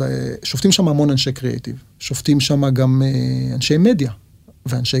רפרנס, שופטים שם המון אנשי קריאייטיב, שופטים שם גם אנשי מדיה,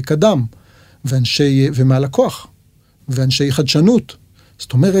 ואנשי קדם, ומהלקוח, ואנשי חדשנות.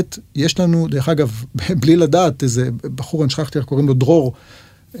 זאת אומרת, יש לנו, דרך אגב, בלי לדעת, איזה בחור, אני שכחתי איך קוראים לו דרור,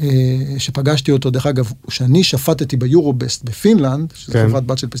 שפגשתי אותו, דרך אגב, שאני שפטתי ביורובסט בפינלנד, שזו חברת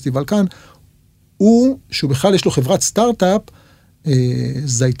בת של פסטיבל כאן, שהוא בכלל יש לו חברת סטארט-אפ,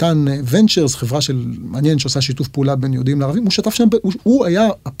 זייטן ונצ'רס, חברה של מעניין שעושה שיתוף פעולה בין יהודים לערבים, הוא שתף שם, הוא היה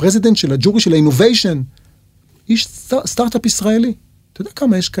הפרזידנט של הג'ורי של האינוביישן, איש סטארט-אפ ישראלי. אתה יודע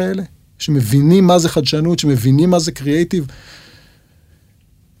כמה יש כאלה? שמבינים מה זה חדשנות, שמבינים מה זה קריאייטיב.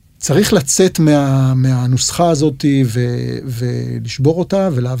 צריך לצאת מהנוסחה הזאת ולשבור אותה,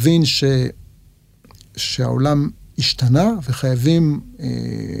 ולהבין שהעולם השתנה, וחייבים,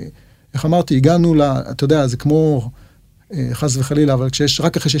 איך אמרתי, הגענו אתה יודע, זה כמו חס וחלילה, אבל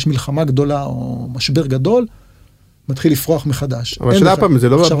רק אחרי שיש מלחמה גדולה או משבר גדול, מתחיל לפרוח מחדש. אבל שאלה פעם, זה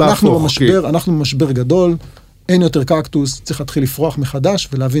לא בהפוך. אנחנו במשבר גדול, אין יותר קקטוס, צריך להתחיל לפרוח מחדש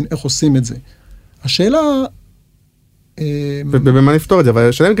ולהבין איך עושים את זה. השאלה... ובמה נפתור את זה? אבל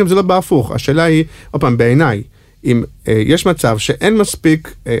השאלה גם זה לא בהפוך. השאלה היא, עוד פעם, בעיניי, אם יש מצב שאין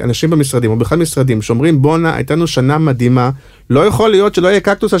מספיק אנשים במשרדים, או בכלל משרדים, שאומרים, בונה, הייתה לנו שנה מדהימה, לא יכול להיות שלא יהיה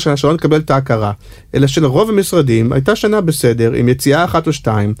קקטוס השנה, שלא נקבל את ההכרה, אלא שלרוב המשרדים הייתה שנה בסדר, עם יציאה 1 או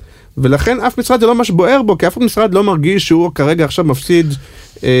 2, ולכן אף משרד זה לא ממש בוער בו, כי אף משרד לא מרגיש שהוא כרגע עכשיו מפסיד,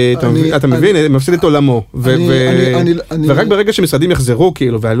 אתה מבין, מפסיד את עולמו, ורק ברגע שמשרדים יחזרו,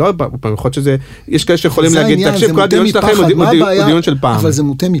 כאילו, ולא, יכול להיות שזה, יש כאלה שיכולים להגיד, תקשיב, כל הדיון שלכם הוא דיון של פעם. אבל זה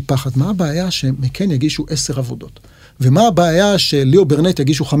מוטה מפחד, מה הבעיה שמכן יגישו 10 עבודות? ומה הבעיה שליאו ברנט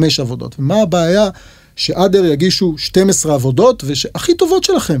יגישו 5 עבודות? ומה הבעיה שאדר יגישו 12 עבודות, והכי טובות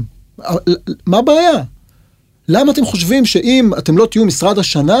שלכם? מה הבעיה? למה אתם חושבים שאם אתם לא תהיו משרד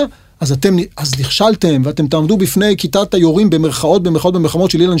השנה, אז נכשלתם, ואתם תעמדו בפני כיתת היורים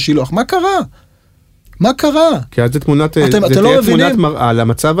במלחמות של אילן שילוח? מה קרה? מה קרה? כי אז זה תמונת מראה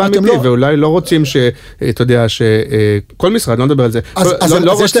למצב האמיתי, ואולי לא רוצים אתה יודע, שכל משרד, לא נדבר על זה,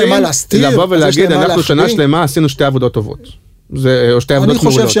 לא רוצים לבוא ולהגיד, אנחנו שנה שלמה עשינו 2 עבודות טובות. או 2 עבודות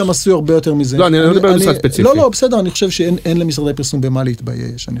מעולות. אני חושב שהם עשו הרבה יותר מזה. לא, אני לא מדבר על משרד ספציפי. לא, בסדר, אני חושב שאין למשרדי פרסום במה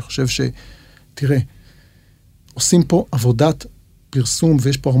להתבייש. אני חושב תראה, עושים פה עבודת פרסום,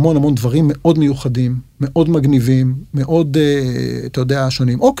 ויש פה המון דברים מאוד מיוחדים, מאוד מגניבים, מאוד, אתה יודע,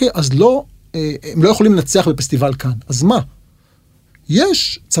 שונים. אוקיי, אז לא, הם לא יכולים לנצח בפסטיבל כאן. אז מה?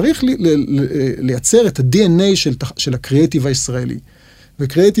 צריך לייצר את ה-DNA של הקריאטיב הישראלי.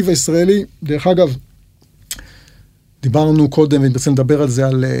 וקריאטיב הישראלי, דרך אגב, דיברנו קודם, ואני רוצה לדבר על זה,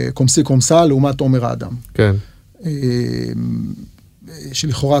 על קומסי קומסה, לעומת עומר אדם. כן.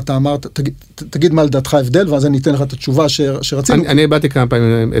 שלכאורה אתה אמרת, תגיד מה לדעתך ההבדל, ואז אני אתן לך את התשובה שרצינו. אני הבאתי כמה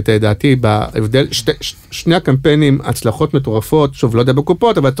פעמים את דעתי בהבדל, שני הקמפיינים, הצלחות מטורפות, שוב, לא יודע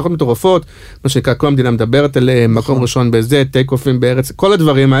בקופות, אבל הצלחות מטורפות, מה שנקרא, כל המדינה מדברת עליהם, מקום ראשון בזה, טייק אופים בארץ, כל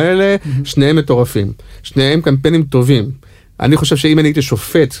הדברים האלה, שניהם מטורפים. שניהם קמפיינים טובים. אני חושב שאם אני הייתי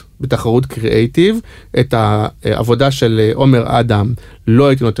שופט בתחרות קריאייטיב, את העבודה של עומר אדם לא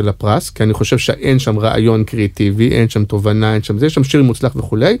הייתי נותן לפרס, כי אני חושב שאין שם רעיון קריאייטיבי, אין שם תובנה, אין שם זה, יש שם שיר מוצלח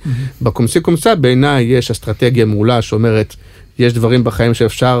וכולי. בקומסי קומסה בעיניי יש אסטרטגיה מעולה שאומרת, יש דברים בחיים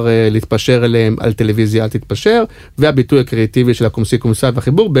שאפשר להתפשר אליהם, על טלוויזיה אל תתפשר, והביטוי הקריאטיבי של הקומסי קומסה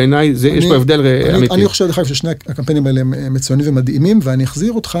והחיבור, בעיניי יש פה הבדל אמיתי. אני חושב דרך ששני הקמפיינים האלה הם מצוינים ומדהימים, ואני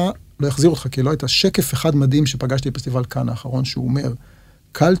לא אחזיר אותך, כי לא הייתה שקף אחד מדהים שפגשתי בפסטיבל כאן האחרון, שהוא אומר,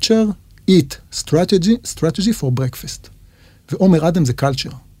 culture, eat, strategy for breakfast. ועומר אדם זה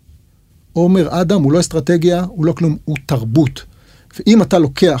culture. עומר אדם הוא לא אסטרטגיה, הוא לא כלום, הוא תרבות. ואם אתה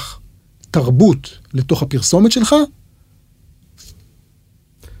לוקח תרבות לתוך הפרסומת שלך,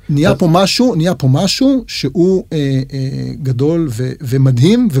 נהיה פה משהו שהוא גדול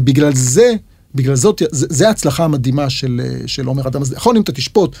ומדהים, ובגלל זאת, זה ההצלחה המדהימה של עומר אדם. אז נכון, אם אתה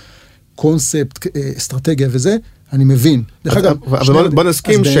תשפוט קונספט, אסטרטגיה וזה, אני מבין. דרך אגב, בוא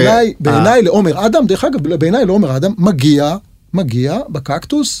נסכים בעיניי לעומר אדם, דרך אגב, בעיניי לעומר אדם, מגיע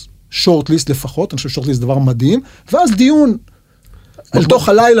בקקטוס, שורטליסט לפחות, אני חושב שורטליסט זה דבר מדהים, ואז דיון, על תוך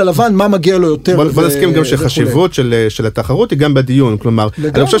הלילה לבן, מה מגיע לו יותר. בוא נסכים גם שחשיבות של התחרות היא גם בדיון, כלומר,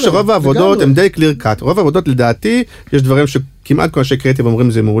 אני חושב שרוב העבודות הם די קליר קאט, רוב העבודות לדעתי, יש דברים שכמעט כל אנשי קריאטיב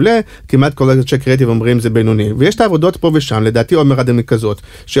אומרים זה מעולה, כמעט כל אנשי קריאטיב אומרים זה בינוני, ויש את העבודות פה ושם, לדעתי עומר אדם כזאת,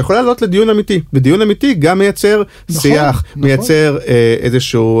 שיכולה לעלות לדיון אמיתי, ודיון אמיתי גם מייצר שיח, מייצר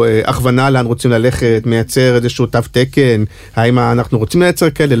איזשהו הכוונה לאן רוצים ללכת, מייצר איזשהו תו תקן, האם אנחנו רוצים לייצר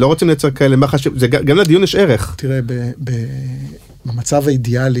כאלה, לא רוצים לייצר כאלה, מה חשוב, גם לדיון יש ערך. תראה, במצב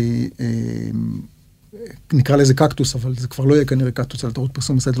האידיאלי, נקרא לזה קקטוס, אבל זה כבר לא יהיה כנראה קקטוס על תחרות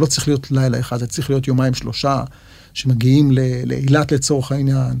פרסום, זה לא צריך להיות לילה אחד, זה צריך להיות 2-3 שמגיעים לאילת לצורך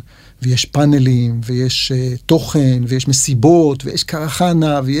העניין, ויש פאנלים, ויש תוכן, ויש מסיבות, ויש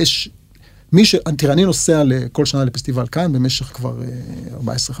קרחנה, ויש תראה, אני נוסע כל שנה לפסטיבל כאן, במשך כבר 14-15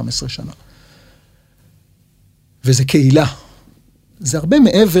 שנה. וזה קהילה. זה הרבה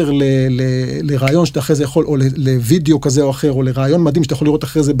מעבר לרעיון שאתה אחרי זה יכול, או לוידאו כזה או אחר, או לרעיון מדהים שאתה יכול לראות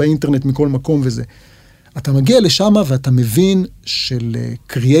אחרי זה באינטרנט מכל מקום וזה. אתה מגיע לשם ואתה מבין של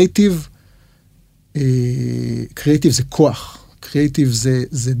קריאייטיב, קריאייטיב זה כוח. קריאייטיב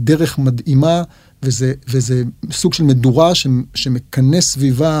זה דרך מדהימה, וזה סוג של מדורה שמכנס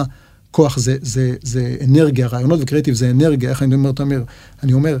סביבה כוח, זה אנרגיה, רעיונות וקריאייטיב זה אנרגיה. איך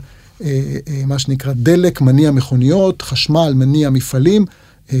אני אומר, מה שנקרא דלק, מניע מכוניות, חשמל, מניע מפעלים,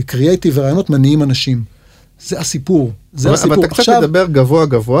 קריאייטיב ורעיונות מניעים אנשים. זה הסיפור. אבל אתה קצת מדבר גבוה,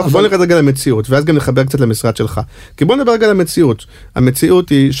 בוא נרד רגע למציאות, ואז גם נחבר קצת למשרד שלך. כי בוא נדבר רגע למציאות. המציאות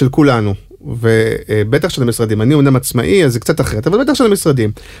היא של כולנו. ובטח של המשרדים, אני אומנם עצמאי, אז זה קצת אחרת, אבל בטח של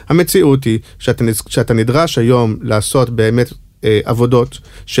המשרדים. המציאות היא שאתה נדרש היום לעשות באמת עבודות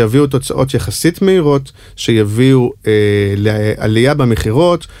שיביאו תוצאות יחסית מהירות, שיביאו לעלייה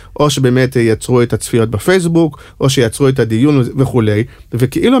במחירות, או שבאמת ייצרו את הצפיות בפייסבוק, או שייצרו את הדיון וכו'.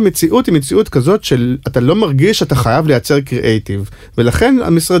 וכאילו המציאות היא מציאות כזאת שאתה לא מרגיש שאתה חייב לייצר קריאייטיב. ולכן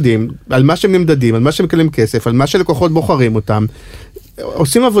המשרדים, על מה שהם נמדדים, על מה שהם מקבלים כסף, על מה שלקוחות בוחרים אותם,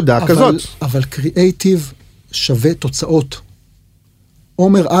 עושים עבודה כזאת. אבל קריאייטיב שווה תוצאות.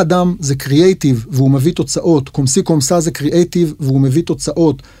 עומר אדם זה קריאייטיב והוא מביא תוצאות, קומסי קומסה זה קריאייטיב והוא מביא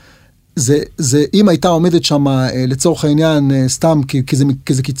תוצאות. זה אם הייתה עומדת שם לצורך העניין סתם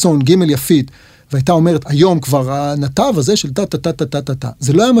כי זה קיצון ג' יפית, והייתה אומרת היום כבר הנתב הזה של טה,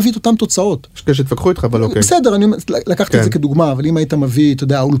 זה לא היה מביא את אותם תוצאות. יש כאלה שתפקחו איתך, אבל אוקיי. בסדר, אני לקחתי את זה כדוגמה, אבל אם היית מביא, אתה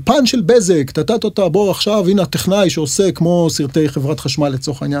יודע, האולפן של בזק, בוא עכשיו, הנה הטכנאי שעושה כמו סרטי חברת חשמל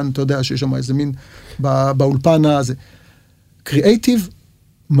לצורך העניין, אתה יודע שיש שם איזה מין באולפן הזה. קריאייטיב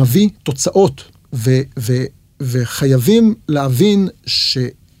מביא תוצאות, וחייבים להבין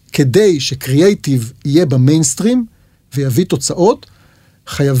שכדי שקריאייטיב יהיה במיינסטרים, ויביא תוצאות,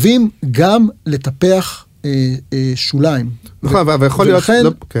 חייבים גם לטפח שוליים. נכון, ויכול להיות...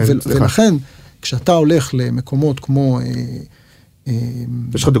 ולכן, כשאתה הולך למקומות כמו...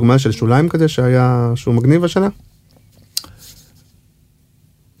 יש לך דוגמה של שוליים כזה שהוא מגניב השנה?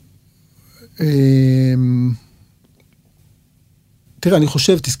 תראה, אני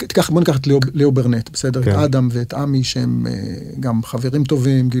חושב, בוא ניקח את ליאו ברנט, בסדר? את אדם ואת עמי, שהם גם חברים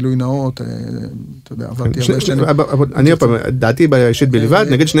טובים, גילוי נאות, אתה יודע, עברתי הרבה שנים. אני פעם, דעתי באישית בלבד,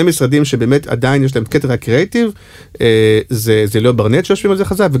 נגיד שני משרדים שבאמת עדיין יש להם קטע הקריאייטיב, זה ליאו ברנט שיושבים על זה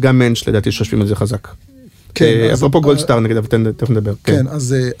חזק, וגם מנש לדעתי שיושבים על זה חזק. אפרופו גולדסטאר, נגיד, אבל תכף נדבר. כן,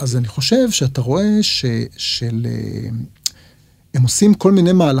 אז אני חושב שאתה רואה הם עושים כל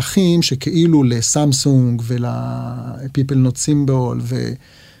מיני מהלכים שכאילו לסמסונג ול-People Not Symbol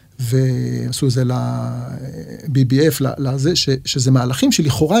ועשו זה ל-BBF, לזה, שזה מהלכים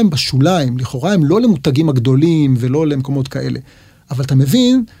שלכאורה הם בשוליים, לכאורה הם לא למותגים הגדולים ולא למקומות כאלה. אבל אתה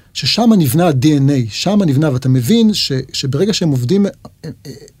מבין ששם נבנה ה-DNA, שם נבנה, ואתה מבין שברגע שהם עובדים,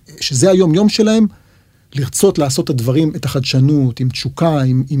 שזה היום יום שלהם, לרצות לעשות את הדברים, את החדשנות, עם תשוקה,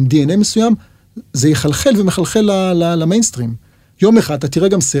 עם DNA מסוים, זה יחלחל ומחלחל למיינסטרים. יום אחד אתה תראה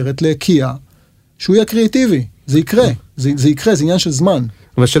גם סרט לקיה, שהוא יהיה קריאטיבי, זה יקרה, זה יקרה, זה עניין של זמן.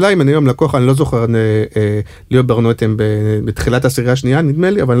 אבל השאלה אם אני היום לקוח, אני לא זוכר, ליאו ברנט הם בתחילת העשירייה השנייה, נדמה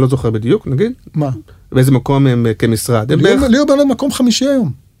לי, אבל אני לא זוכר בדיוק, נגיד. מה? באיזה מקום הם כמשרד? ליאו ברנט מקום 5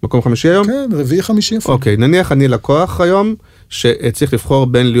 היום. מקום 5 היום? כן, 4-5 אפילו. אוקיי, נניח אני לקוח היום, שצריך לבחור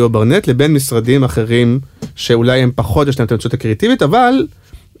בין ליאו ברנט לבין משרדים אחרים, שאולי הם פחות יש להם את המצאות הקריאטיבית, אבל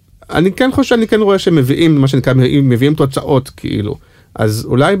אני כן חושב, אני כן רואה שהם מביאים, מה שנקרא, מביאים תוצאות, כאילו. אז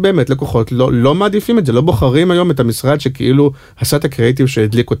אולי באמת לקוחות לא מעדיפים את זה, לא בוחרים היום את המשרד שכאילו עשה את הקריאטיב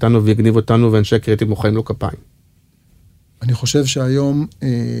שהדליק אותנו והגניב אותנו, ואנשי הקריאטיב מוחאים לו כפיים. אני חושב שהיום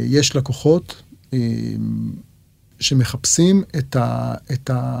יש לקוחות שמחפשים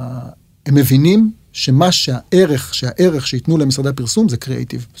הם מבינים שהערך שיתנו למשרדי הפרסום זה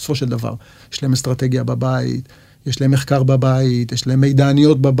קריאטיב, בסופו של דבר. יש להם אסטרטגיה בבית, יש להם מחקר בבית, יש להם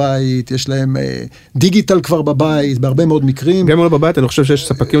מידעניות בבית, יש להם דיגיטל כבר בבית, בהרבה מאוד מקרים. גם לא בבית, אני חושב שיש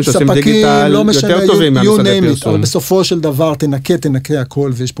ספקים שעושים דיגיטל לא יותר טובים מהמשרדי פרסום. אבל בסופו של דבר תנקה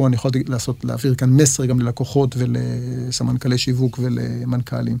הכל, ויש פה, אני יכול להעביר כאן מסר גם ללקוחות ולסמנכלי שיווק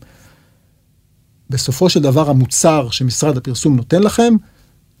ולמנכ"לים. בסופו של דבר המוצר שמשרד הפרסום נותן לכם,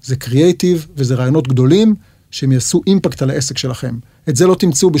 זה קריאייטיב וזה רעיונות גדולים, שהם יעשו אימפקט על העסק שלכם. את זה לא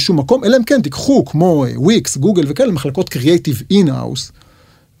תמצאו בשום מקום, אלא אם כן תיקחו כמו וויקס, גוגל וכאלה, מחלקות קריאייטיב אין-האוס,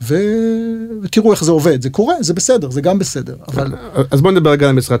 ותראו איך זה עובד. זה קורה, זה בסדר, זה גם בסדר. אז בוא נדבר רגע על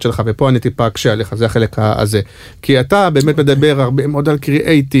המשרד שלך, ופה אני טיפה אקשה עליך, זה החלק הזה. כי אתה באמת מדבר הרבה מאוד על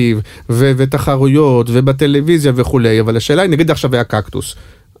קריאייטיב, ותחרויות, ובטלוויזיה וכולי, אבל השאלה היא, נגיד עכשיו היה קקטוס.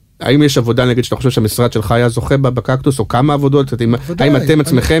 האם יש עבודה, נגיד, שאתה חושב שהמשרד שלך היה זוכה בקקטוס, או כמה עבודות? האם אתם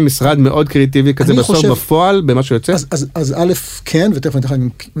עצמכם משרד מאוד קריאטיבי כזה בסוף בפועל, במה שיוצא? אז א', כן, ותכף אני אתן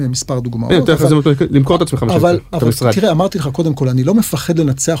לך מספר דוגמאות. למכור את עצמך אבל תראה, אמרתי לך קודם כל, אני לא מפחד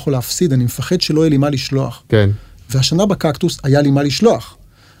לנצח או להפסיד, אני מפחד שלא יהיה לי מה לשלוח. כן. והשנה בקקטוס היה לי מה לשלוח.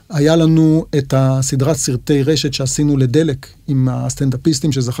 היה לנו את הסדרת סרטי רשת שעשינו לדלק, עם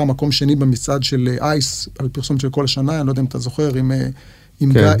הסטנדאפיסטים שזכה מקום שני במצעד של אייס, על פרסום של כל השנה, אני לא יודע אם אתה זוכר, עם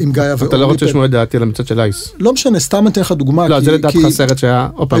גיא ואורלי. אתה לא רוצה לשמוע את דעתי על המצד של אייס. לא משנה, סתם אתן לך דוגמה. לא, זה לדעתך סרט שהיה...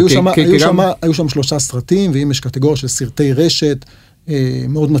 היו שם 3 סרטים, ואם יש קטגוריה של סרטי רשת,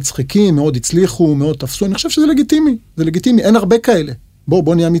 מאוד מצחיקים, מאוד הצליחו, מאוד תפסו, אני חושב שזה לגיטימי. זה לגיטימי, אין הרבה כאלה.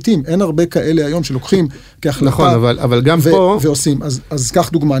 בוא נהיה אמיתיים, אין הרבה כאלה היום שלוקחים כהחלטה. נכון, אבל גם פה... ועושים, אז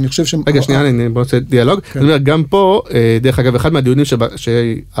כך דוגמה, אני חושב רגע, שנייה, אני רוצה דיאלוג. אני אומר, גם פה, דרך אגב, אחד מהדיונים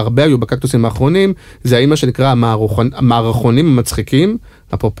שהרבה היו בקקטוסים האחרונים, זה האם מה שנקרא המערכונים המצחיקים,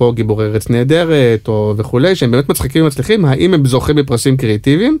 אפרופו גיבורי ארץ נהדרת וכולי, שהם באמת מצחיקים ומצליחים, האם הם זוכים בפרסים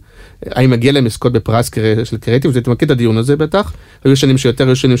קריאטיביים, האם מגיע להם לזכות בפרס של קריאטיב, זה תמקד את הדיון הזה בטח, היו שנים שיותר,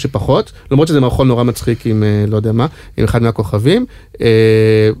 היו שנים שפחות, למרות שזה מערכון נורא מצחיק עם לא יודע מה, עם אחד מהכוכבים,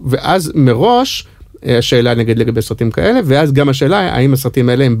 ואז מראש, השאלה נגד לגבי סרטים כאלה, ואז גם השאלה, האם הסרטים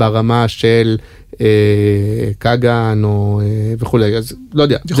האלה הם ברמה של קאגן או וכולי, אז לא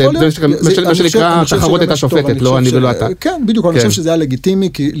יודע, זה מה שנקרא, תחרות הייתה שופטת, לא אני ולא אתה. כן, בדיוק, אני חושב שזה היה לגיטימי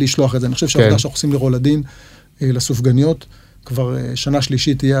לשלוח את זה, אני חושב שהעבודה שאנחנו עושים לרולדין, לסופגניות, כבר שנה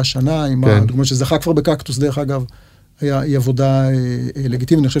שלישית תהיה השנה, עם הדוגמאות שזכה כבר בקקטוס דרך אגב, היא עבודה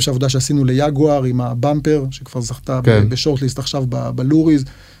לגיטימית, אני חושב שהעבודה שעשינו ליגואר עם הבמפר, שכבר זכתה בשורטליסט עכשיו בלוריז,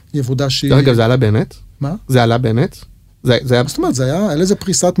 היא עבודה שהיא... רגע, זה עלה באמת? מה? זה עלה באמת? זאת אומרת, זה היה איזה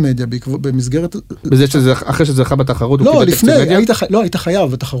פריסת מדיה במסגרת... בזה אחרי שזה זכה בתחרות? לא, לפני, היית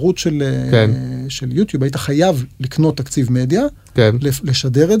חייב, בתחרות של יוטיוב, היית חייב לקנות תקציב מדיה,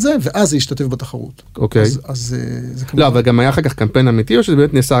 לשדר את זה, ואז להשתתף בתחרות. אוקיי. לא, אבל גם היה אחר כך קמפיין אמיתי, או שזה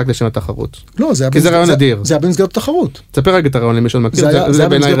באמת נעשה רק לשם התחרות? לא, זה כי זה רעיון אדיר. זה היה במסגרת התחרות. תספר רגע את הרעיון למי שלא מכיר, זה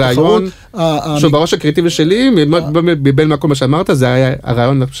בעיניי רעיון, שבראש הקריאטיבי שלי, בין מה כל מה שאמרת, זה היה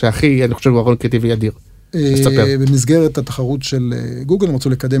הרעיון שהכי, אני חושב, הוא הרעיון קריאטיבי אדיר. במסגרת התחרות של גוגל, הם רצו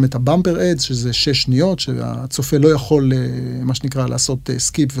לקדם את הבמפר אדס, שזה 6 שניות, שהצופה לא יכול, מה שנקרא, לעשות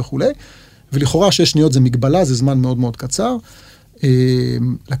סקיפ וכו'. ולכאורה 6 שניות זה מגבלה, זה זמן מאוד מאוד קצר.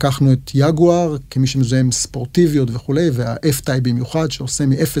 לקחנו את יגואר, כמי שמזוהם ספורטיביות וכו', וה-F-Type במיוחד, שעושה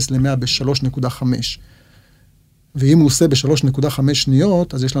מ-0 ל-100 ב-3.5. ואם הוא עושה ב-3.5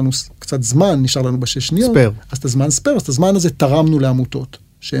 שניות, אז יש לנו קצת זמן, נשאר לנו ב-6 שניות. ספר. אז את הזמן ספר, אז את הזמן הזה תרמנו לעמותות.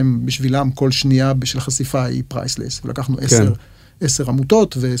 שהם בשבילם כל שנייה בשביל חשיפה היא פרייסלס, ולקחנו 10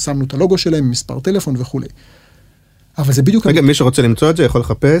 עמותות, ושמנו את הלוגו שלהם, מספר טלפון וכו'. אבל זה בדיוק... רגע, מי שרוצה למצוא את זה יכול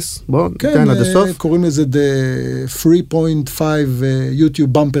לחפש, בוא, ניתן עד הסוף. כן, קוראים לזה The 3.5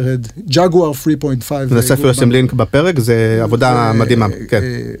 YouTube Bumperhead, Jaguar 3.5. נעשה אפילו לשים לינק בפרק, זה עבודה מדהימה, כן.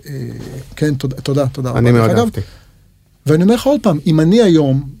 כן, תודה. אני מאוד אהבתי. ואני אומר לך עוד פעם, אם אני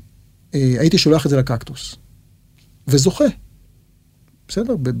היום הייתי שולח את זה לקקטוס, וזוכה,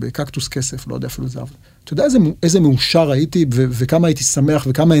 בסדר? בקקטוס כסף, לא יודע אפילו זה. אתה יודע איזה מאושר הייתי, וכמה הייתי שמח,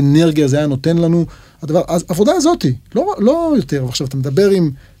 וכמה אנרגיה זה היה נותן לנו. הדבר, אז עבודה הזאת, לא יותר. ועכשיו אתה מדבר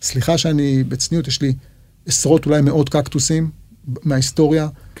עם, סליחה שאני בצניעות, יש לי עשרות, אולי מאות קקטוסים מההיסטוריה.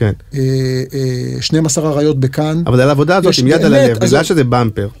 כן. 12 אריות בכאן. אבל על העבודה הזאת, עם יד על הלב, בגלל שזה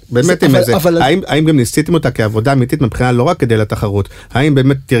במפר. באמת עם איזה. האם גם ניסיתם אותה כעבודה אמיתית מבחינה לא רק כדי לתחרות? האם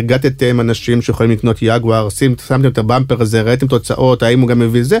באמת תרגטתם אנשים שיכולים לקנות יגואר, שמתם את הבמפר הזה, ראיתם תוצאות, האם הוא גם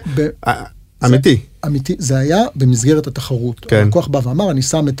מביא זה? אמיתי. אמיתי, זה היה במסגרת התחרות. הלקוח בא ואמר, אני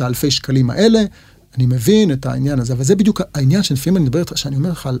שם את האלפי שקלים האלה, אני מבין את העניין הזה, אבל זה בדיוק העניין שלפעמים אני מדבר, שאני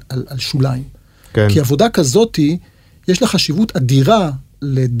אומר לך על שוליים. כי עבודה כזאת יש לה חשיבות אדירה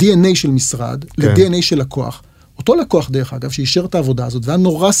ל-DNA של משרד, ל-DNA של לקוח. אותו לקוח, דרך אגב, שאישר את העבודה הזאת, והיה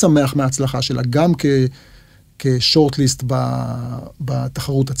נורא שמח מההצלחה שלה, גם כשורטליסט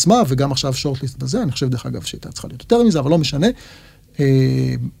בתחרות עצמה, וגם עכשיו שורטליסט בזה, אני חושב, דרך אגב, שהייתה צריכה להיות יותר מזה, אבל לא משנה.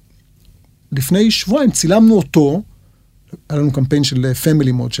 לפני שבועיים צילמנו אותו, היה לנו קמפיין של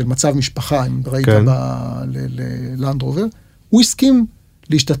פמילי מוד, של מצב משפחה, אם ראית ללנד רובר, הוא הסכים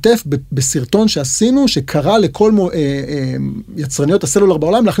להשתתף בסרטון שעשינו, שקרא לכל יצרניות הסלולר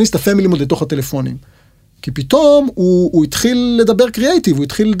בעולם, להכניס את הפמילי מוד לתוך הטלפונים. כי פתאום הוא התחיל לדבר קריאייטיב, הוא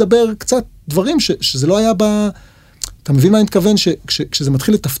התחיל לדבר קצת דברים שזה לא היה אתה מבין מה אני מתכוון? כשזה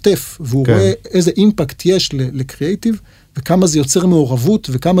מתחיל לטפטף, והוא רואה איזה אימפקט יש לקריאייטיב, וכמה זה יוצר מעורבות,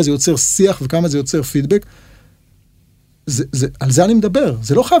 וכמה זה יוצר שיח, וכמה זה יוצר פידבק, על זה אני מדבר.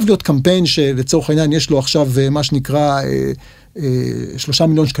 זה לא חייב להיות קמפיין שלצורך העניין יש לו עכשיו מה שנקרא 3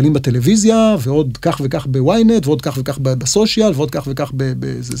 מיליון שקלים בטלוויזיה, ועוד כך וכך בוויינט, ועוד כך וכך בסושיאל, ועוד כך וכך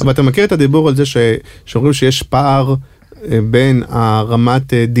אבל אתה מכיר את הדיבור על זה שאומרים שיש פער בין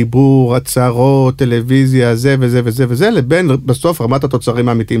הרמת דיבור, הצהרות, טלוויזיה, זה וזה וזה וזה, לבין בסוף רמת התוצרים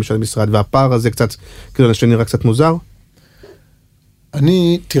האמיתיים של המשרד, והפער הזה קצת, כאילו אנשים נראה קצת מוזר?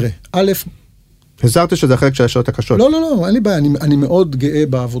 תראה, א', הזהרתי שזה החלק של השעות הקשות. לא, אין לי בעיה, אני מאוד גאה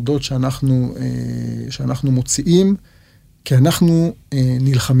בעבודות שאנחנו מוציאים, כי אנחנו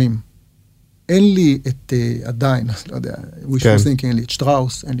נלחמים. אין לי את עדיין, לא יודע, wishful thinking, אין לי את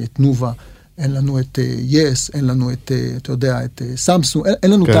שטראוס, אין לי את נובה, אין לנו את יס, אין לנו את, אתה יודע, את סמסונג,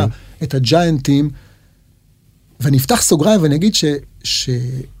 אין לנו את הג'יינטים, ואני אפתח סוגריים ואני אגיד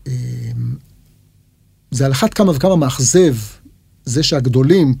זה על אחת כמה וכמה מאכזב זה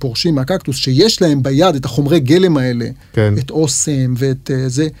שהגדולים פורשים מהקקטוס, שיש להם ביד את החומרי גלם האלה, כן. את אוסם ואת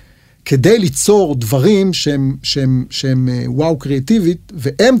זה, כדי ליצור דברים שהם וואו קריאטיבית,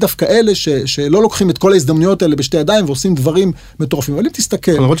 והם דווקא אלה שלא לוקחים את כל ההזדמנויות האלה בשתי ידיים, ועושים דברים מטורפים. אבל אם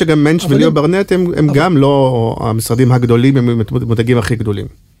תסתכל... למרות שגם מנץ' וליאו ברנט הם גם לא המשרדים הגדולים, הם מותגים הכי גדולים.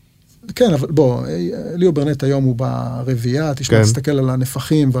 כן, אבל בוא, ליאו ברנט היום הוא ברביעייה, תשמע, תסתכל על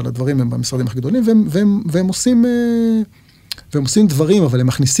הנפחים ועל הדברים, הם במשרדים הכי גדולים, והם עושים דברים, אבל הם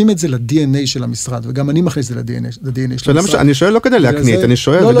מכניסים את זה ל-DNA של המשרד, וגם אני מכניס את זה ל-DNA של המשרד. אני שואל לא כדי להקנית, אני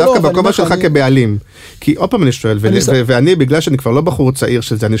שואל, ודווקא בכובע שלך כבעלים. כי עוד פעם אני שואל, ואני, בגלל שאני כבר לא בחור צעיר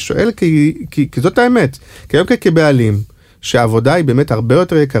של זה, אני שואל כי זאת האמת. כי היום כבעלים, שהעבודה היא באמת הרבה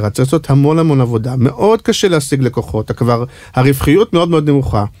יותר יקרה, צריך לעשות המון עבודה, מאוד קשה להשיג לקוחות, הרווחיות מאוד מאוד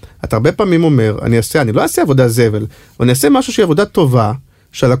נמוכה. אתה הרבה פעמים אומר, אני לא אעשה עבודה זבל, אבל אני אעשה משהו שהיא עבודה טובה,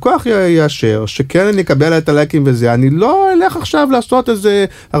 שהלקוח יאשר, שכן אני אקבל את הלייקים וזה, אני לא אלך עכשיו לעשות איזה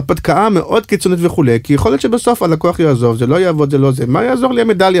הרפתקה מאוד קיצונית וכו', כי יכול להיות שבסוף הלקוח יעזוב, זה לא יעבוד, זה לא זה, מה יעזור לי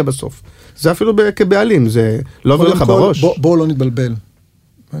המדליה בסוף? זה אפילו כבעלים, זה לא עובר לך בראש. בואו לא נתבלבל.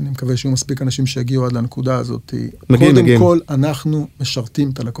 אני מקווה שיהיו מספיק אנשים שיגיעו עד לנקודה הזאת. מגיעים. קודם כל, אנחנו משרתים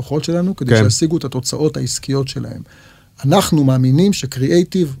את הלקוחות שלנו, כדי שישיגו את התוצאות העסקיות שלהם. אנחנו מאמינים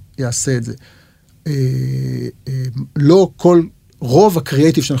שקריאייטיב יעשה את זה. לא כל... רוב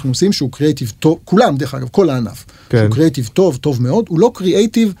הקריאייטיב שאנחנו עושים, שהוא קריאייטיב טוב, כולם, דרך אגב, כל הענף, שהוא קריאייטיב טוב, טוב מאוד, הוא לא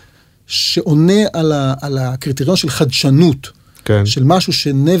קריאייטיב שעונה על הקריטריון של חדשנות, של משהו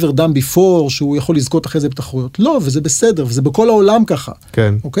ש-never done before, שהוא יכול לזכות אחרי זה בתחרויות. לא, וזה בסדר, וזה בכל העולם ככה.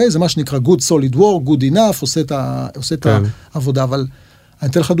 אוקיי? זה מה שנקרא good solid work, good enough, עושה את העבודה, אבל אני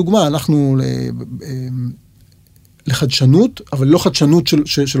אתן לך דוגמה, אנחנו לחדשנות, אבל לא חדשנות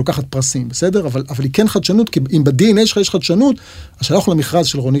שלוקחת פרסים, בסדר? אבל היא כן חדשנות, כי אם ב-DNA שלך יש חדשנות, אז שלחנו למכרז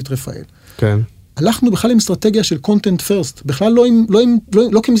של רונית רפאל. כן. הלכנו בכלל עם אסטרטגיה של content first, בכלל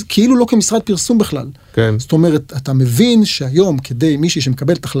כאילו לא כמשרד פרסום בכלל. כן. זאת אומרת, אתה מבין שהיום, כדי מישהי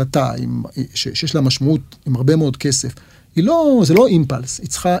שמקבלת החלטה, שיש לה משמעות עם הרבה מאוד כסף, זה לא אימפלס,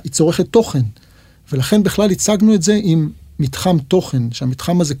 היא צורכת תוכן. ולכן בכלל הצגנו את זה עם מתחם תוכן,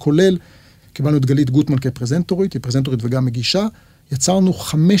 שהמתחם הזה כולל, קיבלנו את גלית גוטמן כפרזנטורית, היא פרזנטורית וגם מגישה, יצרנו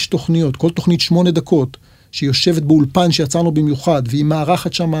 5 תוכניות, כל תוכנית 8 דקות, שהיא יושבת באולפן שיצרנו במיוחד, והיא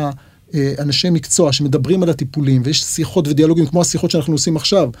מערכת שם אנשי מקצוע שמדברים על הטיפולים, ויש שיחות ודיאלוגים כמו השיחות שאנחנו עושים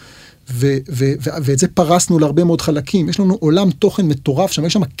עכשיו, ואת זה פרסנו להרבה מאוד חלקים. יש לנו עולם תוכן מטורף, שם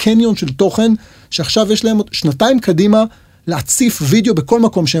יש שם קניון של תוכן, שעכשיו יש להם 2 קדימה להציף וידאו בכל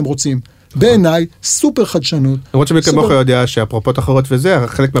מקום שהם רוצים. בעיניי, סופר חדשנות. למרות שמכמוך יודע שהפרופות אחרות וזה,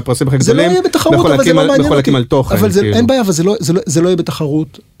 חלק מהפרסים הכי גדולים, זה לא יהיה בתחרות, אבל זה לא מעניין אותי. מחולקים על תוכן. אבל אין בעיה, אבל זה לא יהיה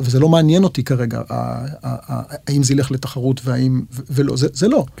בתחרות, וזה לא מעניין אותי כרגע, האם זה ילך לתחרות, ולא, זה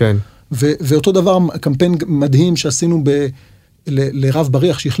לא. כן. ואותו דבר, קמפיין מדהים שעשינו לרב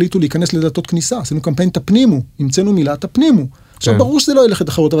בריח, שהחליטו להיכנס לדלתות כניסה, עשינו קמפיין תפנימו, המצאנו מילה תפנימו. עכשיו ברור שזה לא ילך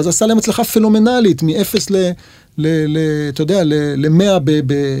לתחרות, אבל זה עשה להם הצלחה פנומנלית, מ-0 אתה יודע, ל-100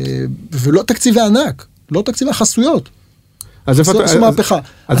 ולא תקציבי ענק, לא תקציבי חסויות. אז איפה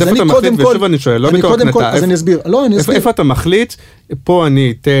אתה מחליט, ושוב אני שואל, לא מתוך נתה, אז אני אסביר. איפה אתה מחליט, פה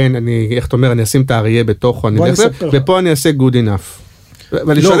אני אתן, איך אתה אומר, אני אשים את האריה בתוכו, ופה אני אעשה good enough.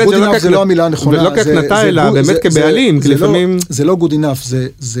 לא, good enough זה לא המילה הנכונה. ולא כקנתה, אלא באמת כבעלים, כי לפעמים... זה לא good enough,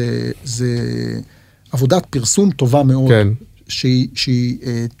 זה עבודת פרסום טובה מאוד. כן. שהיא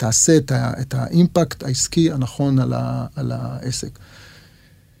תעשה את האימפקט העסקי הנכון על העסק.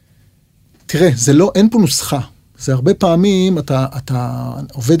 תראה, אין פה נוסחה. זה הרבה פעמים אתה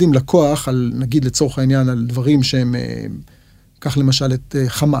עובד עם לקוח על, נגיד לצורך העניין, על דברים שהם, כך למשל את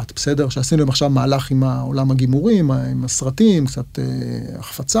חמת, בסדר? שעשינו להם עכשיו מהלך עם העולם הגימורים, עם הסרטים, קצת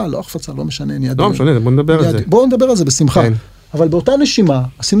החפצה, לא החפצה, לא משנה. לא משנה, בוא נדבר על זה. בואו נדבר על זה בשמחה. אבל באותה נשימה,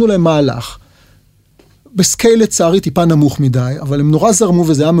 עשינו להם מהלך, בסקייל לצערי טיפה נמוך מדי, אבל הם נורא זרמו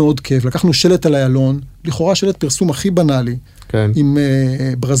וזה היה מאוד כיף. לקחנו שלט על איילון, לכאורה שלט פרסום הכי בנאלי, כן. עם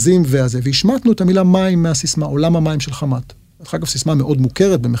ברזים והזה, והשמטנו את המילה מים מהסיסמה, עולם המים של חמת. אחר כך סיסמה מאוד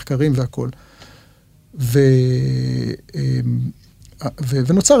מוכרת במחקרים והכל.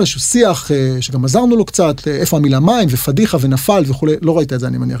 ונוצר איזשהו שיח שגם עזרנו לו קצת, איפה המילה מים ופדיחה ונפל וכו', לא ראית את זה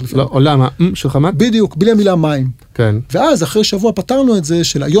אני מניח לפעמים. לא, עולם של חמת? בדיוק, בלי המילה מים. כן. ואז אחרי שבוע פתרנו את זה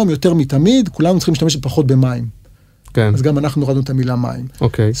של היום יותר מתמיד, כולנו צריכים להשתמש פחות במים. כן. אז גם אנחנו הורדנו את המילה מים.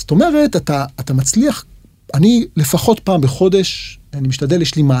 אוקיי. זאת אומרת, אתה מצליח, אני לפחות פעם בחודש, אני משתדל,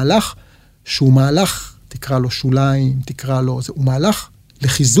 יש לי מהלך, שהוא מהלך, תקרא לו שוליים, תקרא לו, הוא מהלך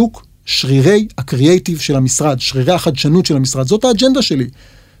לחיזוק שרירי הקריאייטיב של המשרד, שרירי החדשנות של המשרד, זאת האג'נדה שלי.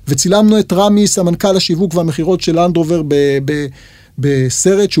 וצילמנו את רמי, סמנכ"ל השיווק והמחירות של לנדרובר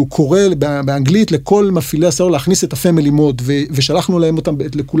בסרט שהוא קורא באנגלית לכל מפעילי הסלולר להכניס את הפמילי מוד, ושלחנו להם אותם,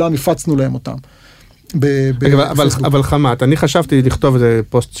 לכולם הפצנו להם אותם. אבל חמת, אני חשבתי לכתוב איזה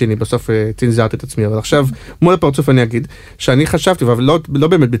פוסט שני, בסוף צנזרתי את עצמי, אבל עכשיו מול הפרצוף אני אגיד שאני חשבתי, אבל לא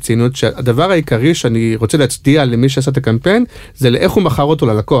באמת בצינות, שהדבר העיקרי שאני רוצה להצדיע למי שעשה את הקמפיין, זה לאיך הוא מכר אותו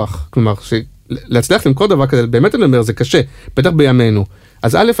ללקוח. כלומר, להצליח למכור דבר כזה, באמת אני אומר, זה קשה, בטח בימינו.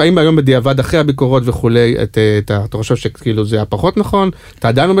 אז א', האם היום בדיעבד אחרי הביקורות וכולי, אתה חושב שכאילו זה היה פחות נכון? אתה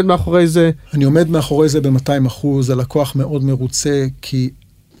עדיין עומד מאחורי זה? אני עומד מאחורי זה ב-200%, הלקוח מאוד מרוצה, כי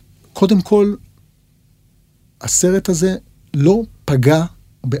קודם כל, הסרט הזה לא פגע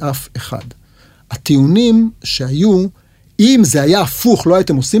באף אחד. הטיעונים שהיו, אם זה היה הפוך, לא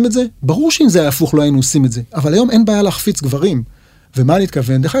הייתם עושים את זה, ברור שאם זה היה הפוך, לא היינו עושים את זה. אבל היום אין בעיה להחפיץ גברים. ומה אני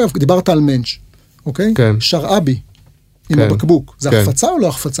אתכוון? דרך אגב, דיברת על מנץ', אוקיי? כן. שרעבי, עם הפקבוק. זה החפצה או לא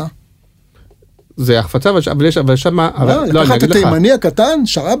החפצה? זה החפצה, אבל שם... לקחת את הימני הקטן,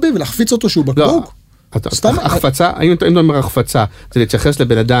 שרעבי, ולהחפיץ אותו שהוא בקבוק? החפצה, אם אתה אומר החפצה, זה להתייחס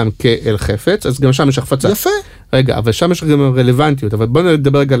לבן אדם כאל חפץ, אז גם שם יש החפצה. יפה. רגע, אבל שם יש גם רלוונטיות, אבל בוא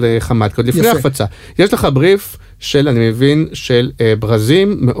נדבר רגע לחמת, כי עוד לפני החפצה. יש לך בריף של, אני מבין, של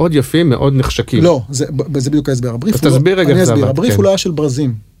ברזים מאוד יפים, מאוד נחשקים. לא, זה בדיוק ההסבר. אז תסביר רגע. אני אסביר, הבריף הוא לא היה של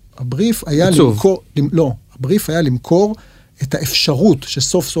ברזים. הבריף היה למכור, לא, הבריף היה למכור את האפשרות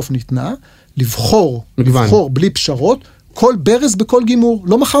שסוף סוף ניתנה, לבחור בלי פשרות, כל ברז בכל גימור.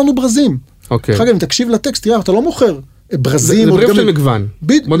 לא מכרנו ברזים. אחר כך, אם תקשיב לטקסט, תראה, אתה לא מוכר ברזים. זה בריף של מגוון.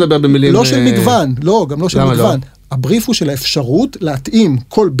 בוא נדבר במילים... לא של מגוון, לא, גם לא של מגוון. הבריף הוא של האפשרות להתאים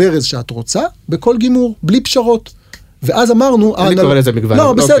כל ברז שאת רוצה, בכל גימור, בלי פשרות. ואז אמרנו... אני קורא לזה מגוון.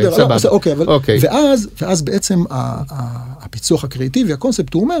 לא, בסדר, אוקיי. ואז בעצם הפיצוח הקריאטיבי,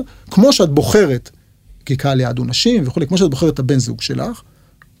 הקונספט, הוא אומר, כמו שאת בוחרת, כי קהל יעד הוא נשים וכו', כמו שאת בוחרת את הבן זוג שלך,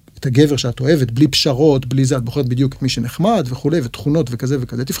 את הגבר שאת אוהבת, בלי פשרות, בלי זה, את בוחרת בדיוק את מי שנחמד וכו', ותכונות וכזה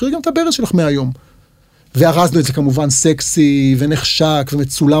וכזה, תבחרי גם את הברז שלך מהיום. והרזנו את זה כמובן סקסי ונחשק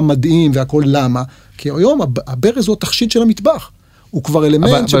ומצולם מדהים והכל. למה? כי היום הברז הוא התכשיט של המטבח. הוא כבר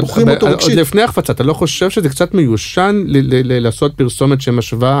אלמנט שבוחרים אותו רגשית. עוד לפני החפצה, אתה לא חושב שזה קצת מיושן לעשות פרסומת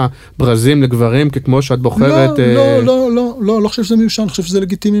שמשווה ברזים לגברים, כמו שאת בוחרת... לא חושב שזה מיושן, אני חושב שזה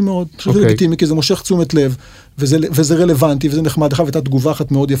לגיטימי מאוד. אני חושב שזה לגיטימי, כי זה מושך תשומת לב, וזה רלוונטי, וזה נחמד. הייתה תגובה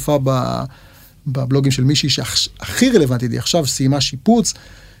אחת מאוד יפה בבלוגים של מישהי, שהכי רלוונטי לי. עכשיו סיימה שיפוץ,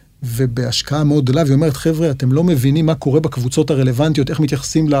 ובהשקעה מאוד גדולה, והיא אומרת, חבר'ה, אתם לא מבינים מה קורה בקבוצות הרלוונטיות, איך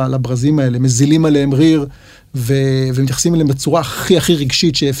מתייחסים לברזים האלה, מזילים עליהם ריר, ומתייחסים אליהם בצורה הכי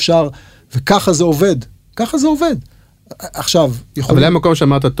רגשית שאפשר, וככה זה עובד. ככה זה עובד. עכשיו, אבל היה מקום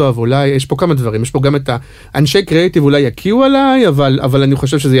שאמרת, טוב, אולי, יש פה כמה דברים, יש פה גם את האנשי קריאיטיב אולי יקיעו עליי, אבל אני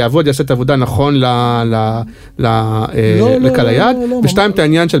חושב שזה יעבוד, יעשה את העבודה נכון לקהל היעד, ושתיים, את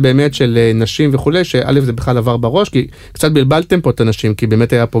העניין של באמת של נשים וכו', שא' זה בכלל עבר בראש, כי קצת בלבלתם פה את הנשים, כי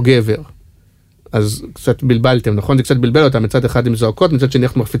באמת היה פה גבר. אז קצת בלבלתם, נכון? זה קצת בלבל אותם, מצד אחד עם זועקות, מצד שני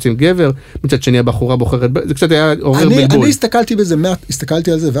אנחנו מחפיצים גבר, מצד שני הבחורה בוחרת, זה קצת היה עורר בלבול. אני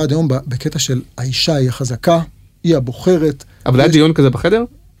הסתכלתי על זה, ועד היום בקטע של האישה היא החזקה, היא הבוחרת. אבל היה דיון כזה בחדר?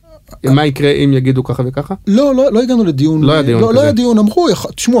 מה יקרה אם יגידו ככה וככה? לא הגענו לדיון. לא היה דיון כזה. לא היה דיון,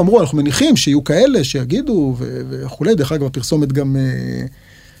 אמרו, אנחנו מניחים שיהיו כאלה שיגידו, וכולי, דרך אגב, הפרסומת גם,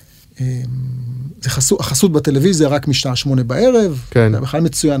 החסות בטלוויזיה רק משעה 8 בערב, זה בכלל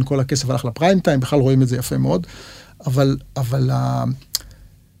מצוין, כל הכסף הלך לפריים טיים, בכלל רואים את זה יפה מאוד, אבל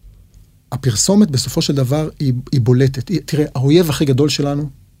הפרסומת בסופו של דבר היא בולטת. תראה, האויב הכי גדול שלנו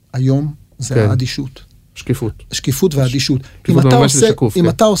היום זה האדישות. שקיפות והאדישות. אם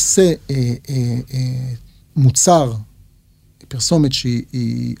אתה עושה מוצר, פרסומת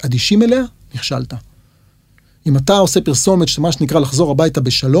שהיא אדישים אליה, נכשלת. אם אתה עושה פרסומת שמה שנקרא לחזור הביתה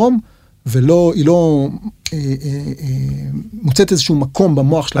בשלום, והיא לא מוצאת איזשהו מקום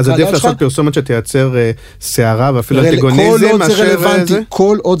במוח של הקהל שלך. אז עדיף לעשות פרסומת שתייצר שערה ואפילו אנטגוניזם מאשר זה?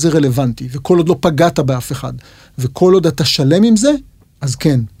 כל עוד זה רלוונטי, וכל עוד לא פגעת באף אחד, וכל עוד אתה שלם עם זה, אז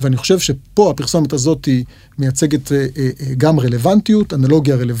כן. ואני חושב שפה הפרסומת הזאת היא מייצגת גם רלוונטיות,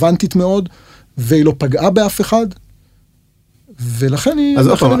 אנלוגיה רלוונטית מאוד, והיא לא פגעה באף אחד, ולכן אני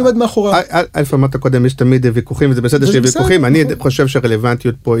עומד מאחורי. אלף אמרת קודם, יש תמיד ויכוחים, וזה בסדר שיהיה ויכוחים, אני חושב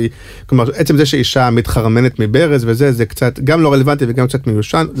שרלוונטיות פה היא, כלומר, עצם זה שאישה מתחרמנת מברז וזה, זה קצת, גם לא רלוונטי וגם קצת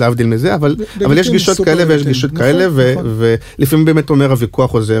מיושן, להבדיל מזה, אבל יש גישות כאלה ויש גישות כאלה, ולפעמים באמת אומר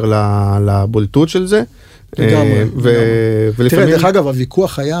הוויכוח עוזר לבולטות של זה. תראה, דרך אגב,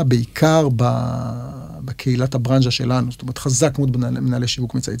 הוויכוח היה בעיקר בקהילת הברנז'ה שלנו, זאת אומרת, חזק מאוד מנהלי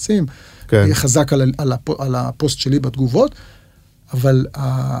שיווק מצייצים, חזק על הפוסט שלי בתגובות, אבל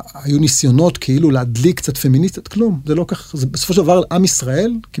היו ניסיונות כאילו להדליק קצת פמיניסטית, כלום, זה לא כך, בסופו של דבר עם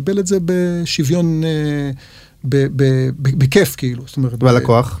ישראל קיבל את זה בשוויון בכיף כאילו.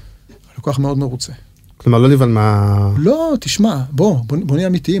 והלקוח? הלקוח מאוד מרוצה. כלומר, לא נבן מה... לא, תשמע, בוא נהיה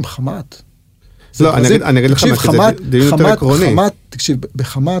אמיתיים, חמת. לא, אני אגיד לך מה, זה דיון יותר עקרוני. חמת, תקשיב,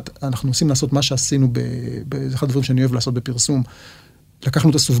 בחמת אנחנו עושים לעשות מה שעשינו, זה אחד הדברים שאני אוהב לעשות בפרסום, לקחנו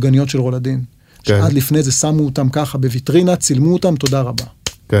את הסופגניות של רולדין, שעד לפני זה שמו אותם ככה בוויטרינה, צילמו אותם, תודה רבה.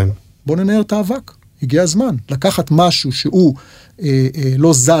 כן. בוא ננער את האבק, הגיע הזמן, לקחת משהו שהוא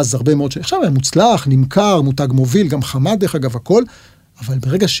לא זז הרבה מאוד, עכשיו היה מוצלח, נמכר, מותג מוביל, גם חמת דרך אגב הכל, אבל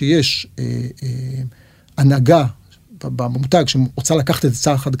ברגע שיש הנהגה במותג שרוצה לקחת את זה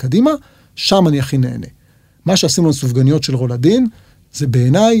צעד אחד קדימה, שם אני הכי נהנה. מה שעשינו לסופגניות של רולדין, זה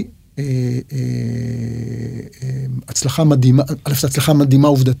בעיניי הצלחה מדהימה, הצלחה מדהימה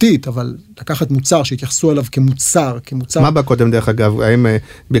עובדתית, אבל לקחת מוצר שהתייחסו אליו כמוצר. מה בא קודם דרך אגב? האם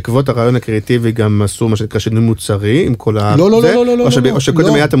בעקבות הרעיון הקריאטיבי גם עשו מה שנקרא שינוי מוצרי עם כל ה... לא. או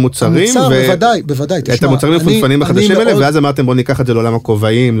שקודם היה את המוצרים? המוצר, בוודאי. את המוצרים המפונפנים החדשים האלה, ואז אמרתם בוא ניקח את זה לעולם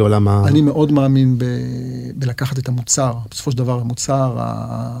הכובעים, לעולם ה... אני מאוד מאמין בלקחת את המוצר. בסופו של דבר המוצר,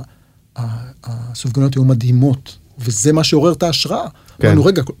 הסופגניות היו מדהימות, וזה מה שעורר את ההשראה. אמרנו,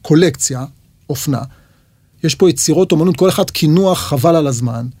 רגע, קולקציה, אופנה, יש פה יצירות אומנות, כל אחד כינוח חבל על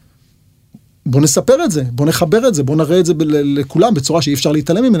הזמן, בוא נספר את זה, בוא נחבר את זה, בוא נראה את זה לכולם, בצורה שאי אפשר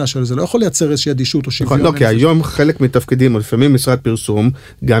להתעלם ממנה שלו, זה לא יכול לייצר איזושהי אדישות או שוויון. לא, כי היום חלק מתפקידים, או לפעמים משרד פרסום,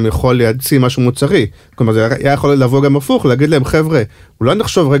 גם יכול להציע משהו מוצרי, כלומר, זה היה יכול לבוא גם הפוך, להגיד להם, חבר'ה, אולי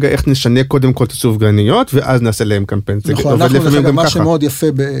נחשוב רגע איך נשנה קודם כל את הסופגניות, ואז נעשה להם קמפיין. נכון, אנחנו מה שמאוד יפה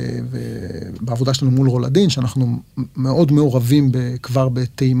בעבודה שלנו מול רולדין, שאנחנו מאוד מעורבים כבר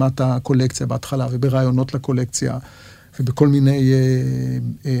בטעימת הקולקציה בהתחלה, וברעיונות לקולקציה, ובכל מיני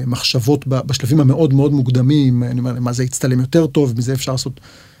מחשבות בשלבים המאוד מאוד מוקדמים, אני אומר, מה זה יצטלם יותר טוב, מזה אפשר לעשות,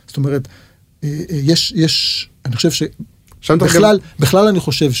 זאת אומרת, אני חושב בכלל אני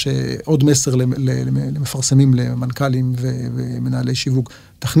חושב שעוד מסר למפרסמים, למנכ"לים ומנהלי שיווק,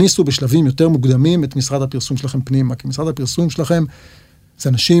 תכניסו בשלבים יותר מוקדמים את משרד הפרסום שלכם פנימה, כי משרד הפרסום שלכם זה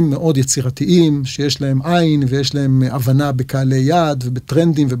אנשים מאוד יצירתיים, שיש להם עין ויש להם הבנה בקהלי יעד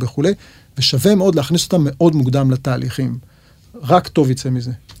ובטרנדים ובכו', ושווה מאוד להכניס אותם מאוד מוקדם לתהליכים. רק טוב יצא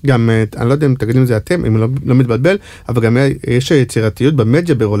מזה. גם, אני לא יודע אם תגידים את זה אתם, אם לא מתבלבל, אבל גם יש יצירתיות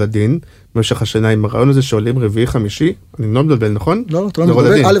במדיה ברולדין, במשך השנה עם הרעיון הזה שעולים רביעי חמישי, אני לא מתבלבל, נכון? לא, אתה לא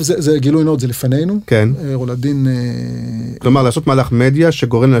מתבלבל. א', זה גילוי נאות, זה לפנינו. כן. רולדין... כלומר, לעשות מהלך מדיה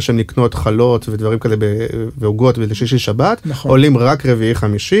שגורם לאנשים לקנות חלות ודברים כאלה ועוגות ולשישי שבת, עולים רק רביעי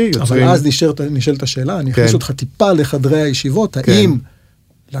חמישי, אבל אז נשאלת השאלה, אני אכניס אותך טיפה לחדרי הישיבות, האם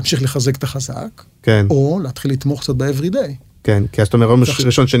להמשיך לחזק את החזק, או להתחיל לתמוך קצת ב-everyday. כן, כי אז אתה אומר,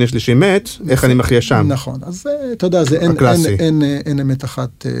 ראשון, שני, שלישי מת, איך אני מחיה שם? נכון, אז אתה יודע, אין אמת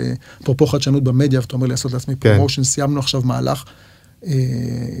אחת, אפרופו חדשנות במדיה, ואתה אומר לי לעשות לעצמי פרומושן, סיימנו עכשיו מהלך,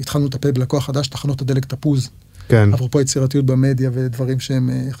 התחלנו לטפל בלקוח חדש, תחנות הדלק תפוז, אפרופו יצירתיות במדיה ודברים שהם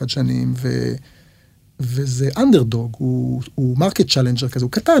חדשניים, וזה אנדרדוג, הוא מרקט צ'לנג'ר כזה,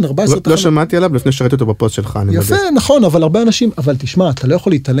 הוא קטן, 14 תחנות. לא שמעתי עליו לפני שראיתי אותו בפוסט שלך, אני יפה, נכון, אבל הרבה אנשים, אבל תשמע, אתה לא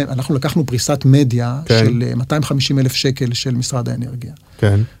יכול להתעלם, אנחנו לקחנו פריסת מדיה של 250,000 שקל של משרד האנרגיה.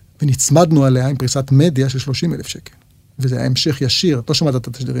 כן. ונצמדנו עליה עם פריסת מדיה של 30,000 שקל. וזה היה המשך ישיר, אתה לא שמעת את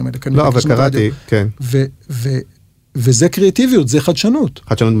התשדירים האלה. לא, אבל קראתי, כן. וזה קריאטיביות, זה חדשנות.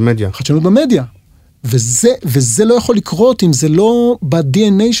 חדשנות במדיה. חדשנות במדיה. וזה לא יכול לקרות אם זה לא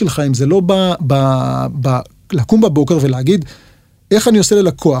ב-DNA שלך, אם זה לא לקום בבוקר ולהגיד, איך אני עושה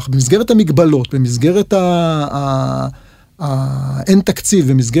ללקוח, במסגרת המגבלות, במסגרת אין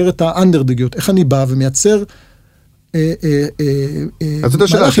תקציב, במסגרת האנדרדגיות, איך אני בא ומייצר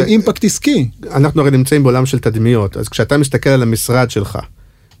מהלך עם אימפקט עסקי. אנחנו הרי נמצאים בעולם של תדמיות, אז כשאתה מסתכל על המשרד שלך,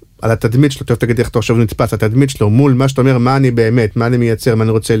 על התדמית שלו, תגיד איך אתה עכשיו נצפס, התדמית שלו מול מה שאתה אומר, מה אני באמת, מה אני מייצר, מה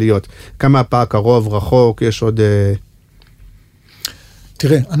אני רוצה להיות, כמה הפער קרוב, רחוק, יש עוד...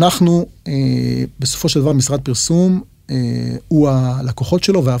 תראה, אנחנו, בסופו של דבר, משרד פרסום, הוא הלקוחות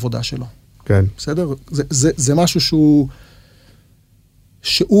שלו והעבודה שלו. כן. בסדר? זה משהו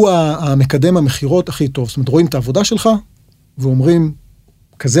שהוא המקדם המחירות הכי טוב. זאת אומרת, רואים את העבודה שלך, ואומרים,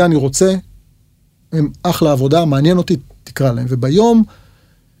 כזה אני רוצה, הם אחלה עבודה, מעניין אותי, תקרא להם. וביום,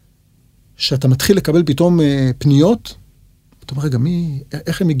 שאתה מתחיל לקבל פתאום פניות, אתה אומר, רגע,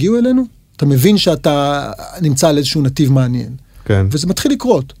 איך הם הגיעו אלינו? אתה מבין שאתה נמצא על איזשהו נתיב מעניין. כן. וזה מתחיל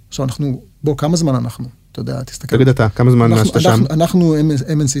לקרות. עכשיו אנחנו, כמה זמן אנחנו? אתה יודע, תסתכל. תגיד אתה, כמה זמן נעשת שם? אנחנו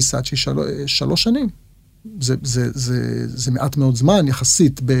MNC סאצ'י 3 שנים. זה מעט מאוד זמן,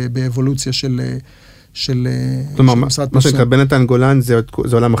 יחסית באבולוציה של כלומר, מה שנקרא, בנתן גולן זה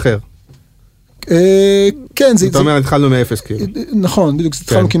עולם אחר. כן, אתה אומר, התחלנו מאפס, כאילו. נכון, בדיוק,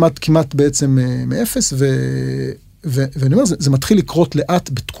 התחלנו כמעט בעצם מאפס, ואני אומר, זה מתחיל לקרות לאט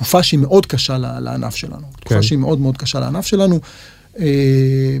בתקופה שהיא מאוד קשה לענף שלנו. תקופה שהיא מאוד מאוד קשה לענף שלנו.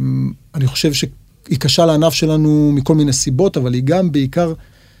 אני חושב שהיא קשה לענף שלנו מכל מיני סיבות, אבל היא גם בעיקר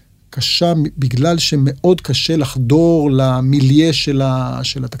קשה בגלל שמאוד קשה לחדור למיליה של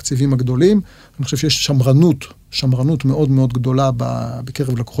התקציבים הגדולים. אני חושב שיש שמרנות מאוד מאוד גדולה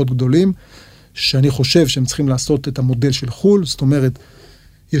בקרב לקוחות גדולים, שאני חושב שהם צריכים לעשות את המודל של חול, זאת אומרת,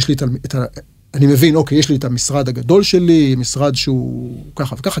 יש לי אני מבין, אוקיי, יש לי את המשרד הגדול שלי, משרד שהוא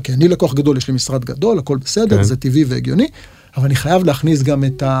ככה וככה, כי אני לקוח גדול, יש לי משרד גדול, הכל בסדר, זה טבעי והגיוני, אבל אני חייב להכניס גם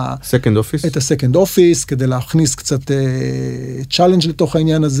את ה-second office, כדי להכניס קצת challenge לתוך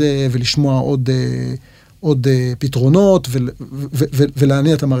העניין הזה, ולשמוע עוד פתרונות,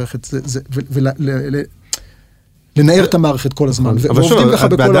 ולהניע את המערכת, לנער את המערכת כל הזמן, ועובדים ככה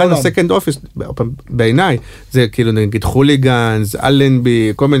בכל העולם. ועדיין הסקנד אופיס, בעיניי, זה כאילו נגיד חוליגנס,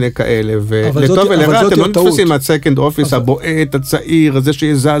 אלנבי, כל מיני כאלה, ולטוב ולרע, אתם לא נתפסים מהסקנד אופיס, הבועט, הצעיר, הזה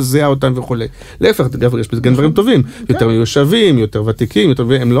שיזעזע אותם וכו'. להפך, יש בזה גם דברים טובים, יותר מיושבים, יותר ותיקים,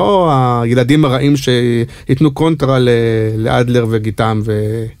 הם לא הילדים הרעים שיתנו קונטרה לאדלר וגיטם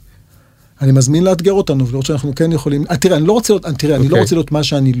אני מזמין לאתגר אותנו, ולראות שאנחנו כן יכולים, תראה, אני לא רוצה להיות מה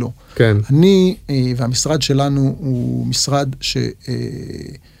שאני לא. כן. אני, והמשרד שלנו הוא משרד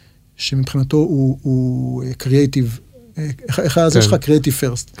שמבחינתו הוא קריאטיב, איך זה שלך? קריאטיב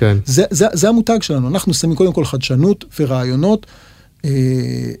פרסט. כן. זה המותג שלנו, אנחנו שמים קודם כל חדשנות ורעיונות,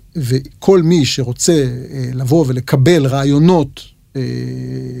 וכל מי שרוצה לבוא ולקבל רעיונות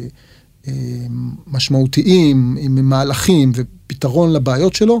משמעותיים, עם מהלכים ופתרון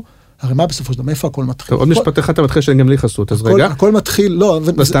לבעיות שלו, הרי מה בסופו של דבר, מאיפה הכל מתחיל? עוד משפט אחד אתה מתחיל שאני גם לי חסות, אז רגע. הכל מתחיל, לא,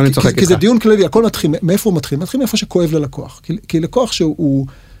 כי זה דיון כללי, הכל מתחיל, מאיפה הוא מתחיל? מתחיל מאיפה שכואב ללקוח. כי לקוח שהוא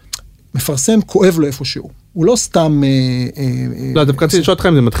מפרסם, כואב לו איפה שהוא. הוא לא סתם... לא, דווקא רציתי לשאול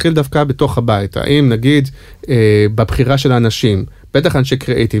אתכם, זה מתחיל דווקא בתוך הבית. האם נגיד, בבחירה של האנשים, בטח אנשי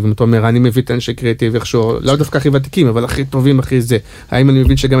קריאיטיב, אם אתה אומר, אני מביא את אנשי קריאיטיב איכשהו, לא דווקא הכי ותיקים, אבל הכי טובים, הכי זה. האם אני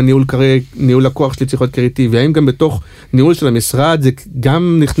מבין שגם ניהול לקוח שלי צריך להיות קריאיטיבי? האם גם בתוך ניהול של המשרד, זה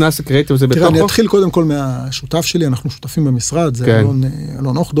גם נכנס הקריאיטיב הזה בתוכו? תראה, אני אתחיל קודם כל מהשותף שלי, אנחנו שותפים במשרד, זה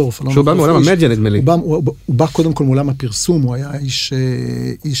אלון אוכדורף. שהוא בא מעולם המדיה, נדמה לי. הוא בא קודם כל מעולם הפרסום, הוא היה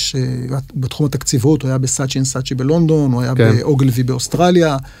איש בתחום התקציבות, הוא היה בסאצ'י בלונדון, הוא היה באוגלווי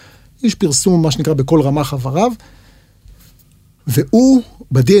באוסטרליה, איש פרסום, מה שנקרא, בכל רמה חבריו, והוא,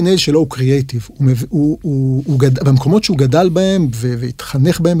 ב-DNA שלו הוא קריאייטיב, במקומות שהוא גדל בהם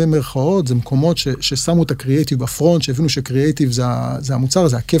והתחנך בהם במרכאות, זה מקומות ששמו את הקריאייטיב בפרונט, שהבינו שקריאייטיב זה המוצר,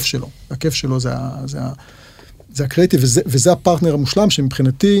 זה הכיף שלו, הכיף שלו זה הקריאייטיב, וזה הפרטנר המושלם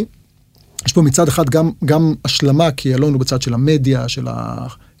שמבחינתי, יש פה מצד אחד גם השלמה, כי אלון הוא בצד של המדיה, של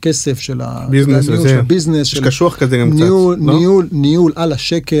הכסף, של הביזנס, יש קשוח כזה גם קצת, ניהול על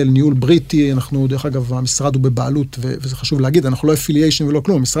השקל, ניהול בריטי, אנחנו, דרך אגב, המשרד הוא בבעלות, וזה חשוב להגיד, אנחנו לא אפיליישן ולא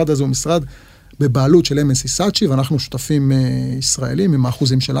כלום, המשרד הזה הוא משרד בבעלות של MNC סאצ'י, ואנחנו שותפים ישראלים עם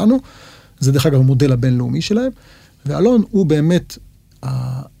האחוזים שלנו, זה דרך אגב המודל הבינלאומי שלהם, ואלון הוא באמת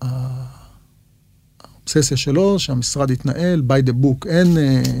האובססיה שלו, שהמשרד יתנהל, by the book, אין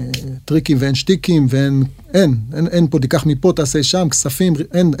טריקים ואין שטיקים, אין פה, תיקח מפה, תעשה שם, כספים,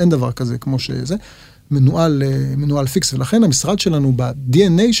 אין דבר כזה כמו שזה, מנועל פיקס, ולכן המשרד שלנו,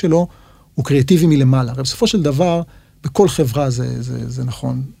 ב-DNA שלו, הוא קריאטיבי מלמעלה. הרי בסופו של דבר, בכל חברה זה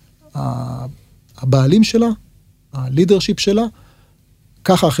נכון. הבעלים שלה, הלידרשיפ שלה,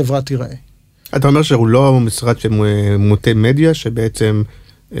 ככה החברה תיראה. אתה אומר שהוא לא משרד שמוטה מדיה, שבעצם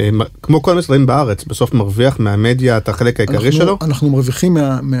כמו כל משרדים בארץ, בסוף מרוויח מהמדיה את החלק העיקרי שלו? אנחנו מרוויחים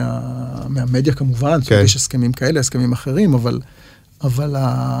מהמדיה כמובן, יש הסכמים כאלה, הסכמים אחרים, אבל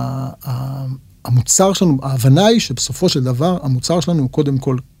המוצר שלנו, ההבנה היא שבסופו של דבר, המוצר שלנו הוא קודם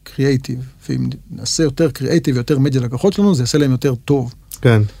כל קריאייטיב, ואם נעשה יותר קריאייטיב ויותר מדיה לקוחות שלנו, זה יעשה להם יותר טוב.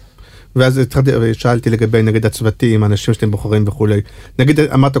 כן. ואז שאלתי לגבי נגד הצוותים, האנשים שאתם בוחרים וכולי. נגיד,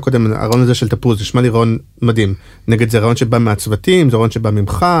 אמרת קודם, הרעיון הזה של תפוז, זה שמע לי רעיון מדהים. נגד זה רעיון שבא מהצוותים, זה רעיון שבא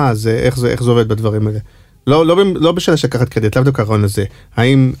ממך, איך זה עובד בדברים האלה. לא בשאלה שקחת קרדיט, לאו דווקא הרעיון הזה.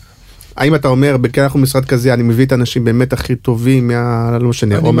 האם אתה אומר, בכלל אנחנו משרד כזה, אני מביא את האנשים באמת הכי טובים, לא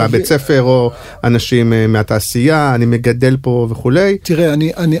משנה, או מהבית ספר, או אנשים מהתעשייה, אני מגדל פה וכולי? תראה,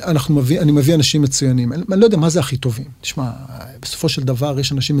 אני מביא אנשים מצוינים. אני לא יודע מה זה הכי טובים. תשמע, בסופו של דבר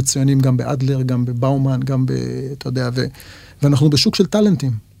יש אנשים מצוינים גם באדלר, גם בבאומן, גם אתה יודע, ואנחנו בשוק של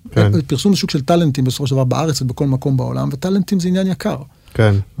טלנטים. פרסום בשוק של טלנטים בסופו של דבר בארץ ובכל מקום בעולם, וטלנטים זה עניין יקר.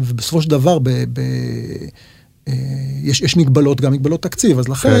 כן. ובסופו של דבר יש מגבלות, גם מגבלות תקציב, אז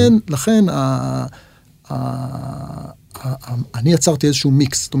לכן אני יצרתי איזשהו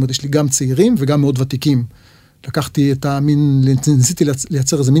מיקס, זאת אומרת, יש לי גם צעירים וגם מאוד ותיקים לקחתי את המין, ניסיתי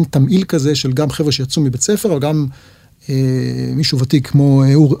לייצר איזה מין תמעיל כזה, של גם חבר'ה שיצאו מבית ספר, אבל גם מישהו ותיק כמו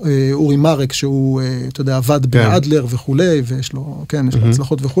אורי מרק, שהוא, אתה יודע, עבד באדלר וכולי, ויש לו, כן, יש לו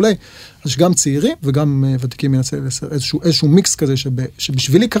הצלחות וכולי. אז שגם צעירים וגם ותיקים מנסה איזשהו מיקס כזה,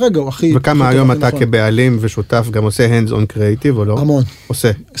 שבשבילי כרגע הוא הכי... וכמה היום אתה כבעלים ושותף גם עושה hands on creative או לא? המון.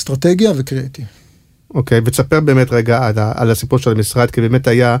 עושה. אסטרטגיה וקריאטיב. אוקיי, ותספר באמת רגע על הסיפור של המשרד, כי באמת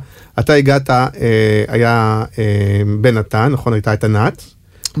אתה הגעת, היה בן נתן, נכון? הייתה את ענת,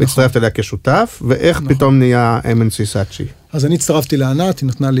 והצטרפת אליה כשותף, ואיך פתאום נהיה MNC סאצ'י? אז אני הצטרפתי לענת, היא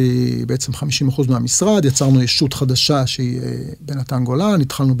נתנה לי בעצם 50% מהמשרד, יצרנו ישות חדשה שהיא בן נתן גולן,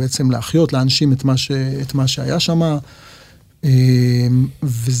 התחלנו בעצם להחיות, להנשים את מה שהיה שם,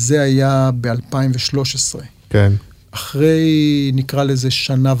 וזה היה ב-2013. כן. אחרי, נקרא לזה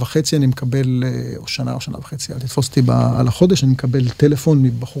שנה וחצי, אני מקבל, או שנה וחצי, תתפוס אותי על החודש, אני מקבל טלפון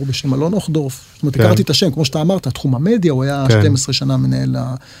מבחור בשם אלון אוכדורף. זאת אומרת, הכרתי את השם, כמו שאתה אמרת, תחום המדיה, הוא היה 12 שנה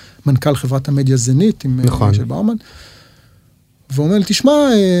מנכ"ל חברת המדיה זנית, עם של באומן. והוא אומר לי, תשמע,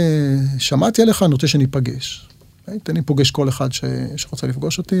 שמעתי עליך, אני רוצה שניפגש. אני פוגש כל אחד שרוצה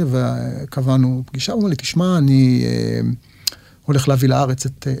לפגוש אותי, וקבענו פגישה, הוא אומר לי, תשמע, אני הולך להביא לארץ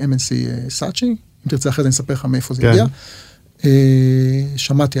את MNC סאצ'י, אם תרצה אחרי זה אני אספר לך מאיפה זה הגיע.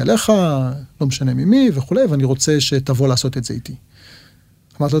 שמעתי עליך, לא משנה ממי וכולי, ואני רוצה שתבוא לעשות את זה איתי.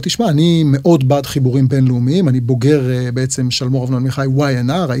 אמרתי לו, תשמע, אני מאוד בעד חיבורים בינלאומיים, אני בוגר בעצם שלמור אבנון מיכאי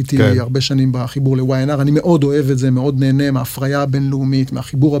YNR, הייתי הרבה שנים בחיבור ל-YNR, אני מאוד אוהב את זה, מאוד נהנה מההפריה הבינלאומית,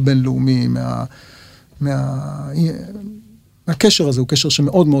 מהחיבור הבינלאומי, מהקשר הזה, הוא קשר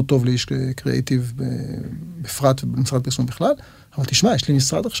שמאוד מאוד טוב לאיש קריאיטיב בפרט ובמשרד פרסום בכלל, אבל תשמע, יש לי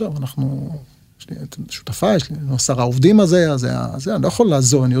משרד עכשיו, יש לי שותפה, יש לי 10 עובדים הזה, אני לא יכול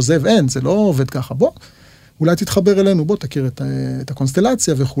לעזור, אני עוזב, אין, זה לא עובד ככה, בוא, אולי תתחבר אלינו, בוא תכיר את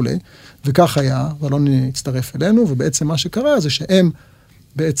הקונסטלציה וכו', וכך היה, ואלון הצטרף אלינו, ובעצם מה שקרה זה שהם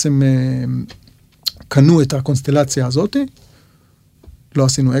בעצם קנו את הקונסטלציה הזאת, לא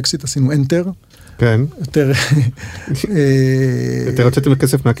עשינו אקסיט, עשינו אנטר, כן. יותר הוצאתם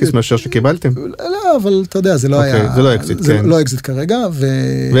כסף מהכיס מאשר שקיבלתם? לא, אבל אתה יודע, זה לא היה... זה לא אקזיט, כן. זה לא אקזיט כרגע,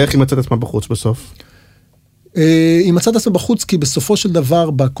 ואיך היא מצאת עצמה בחוץ בסוף? היא מצאת עצמה בחוץ, כי בסופו של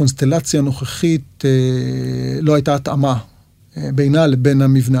דבר, בקונסטלציה הנוכחית, לא הייתה התאמה בינה לבין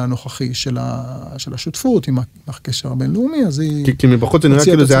המבנה הנוכחי של השותפות, עם הקשר הבינלאומי, אז היא... כי מבחוץ זה נראה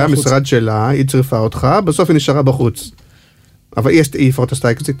כאילו זה היה משרד שלה, היא צריפה אותך, בסוף היא נשארה בחוץ. אבל היא לפחות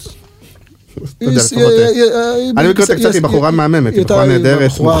עשתה אקזיט? אני מכיר אותה קצת, היא בחורה מהממת, היא בחורה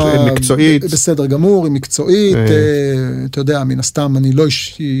נהדרת, מקצועית. בסדר גמור, היא מקצועית, אתה יודע, מן הסתם אני לא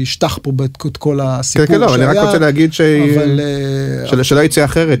אשתח פה את כל הסיפור שהיה. כן, לא, אני רק רוצה להגיד שלא יצא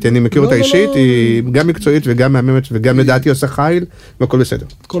אחרת, אני מכיר אותה אישית, היא גם מקצועית וגם מהממת וגם לדעתי עושה חיל, והכל בסדר.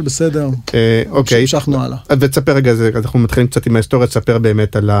 הכל בסדר, אוקיי. המשכנו הלאה. ותספר רגע, אנחנו מתחילים קצת עם ההיסטוריה, תספר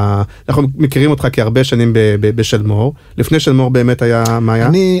באמת על אנחנו מכירים אותך כהרבה שנים בשלמור, לפני שלמור באמת היה, מה היה?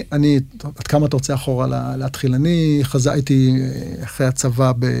 עד כמה אתה רוצה אחורה להתחיל? אני הייתי אחרי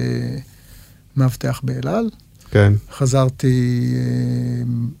הצבא במאבטח באלעל. כן. חזרתי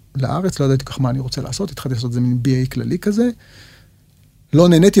לארץ, לא ידעתי כך מה אני רוצה לעשות, התחלתי לעשות את זה מין BA כללי כזה. לא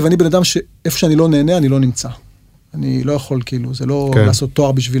נהניתי, ואני בן אדם שאיפה שאני לא נהנה, אני לא נמצא. אני לא יכול, כאילו, זה לא לעשות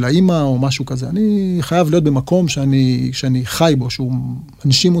תואר בשביל האמא או משהו כזה. אני חייב להיות במקום שאני חי בו, שהוא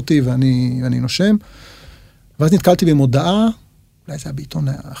מנשים אותי ואני נושם. ואז נתקלתי במודעה, אולי זה היה בעיתון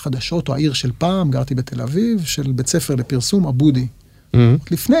החדשות או העיר של פעם, גרתי בתל אביב, של בית ספר לפרסום אבודי.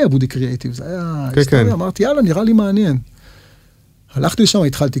 לפני אבודי קריאיטיב, זה היה היסטוריה, אמרתי, יאללה, נראה לי מעניין. הלכתי לשם,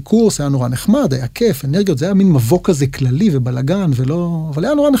 התחלתי קורס, היה נורא נחמד, היה כיף, אנרגיות, זה היה מין מבוא כזה כללי ובלגן, אבל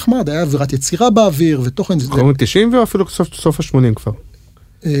היה נורא נחמד, היה אווירת יצירה באוויר, ותוכן... קוראים 90 ואפילו סוף ה-80 כבר.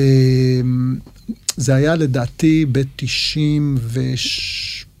 זה היה לדעתי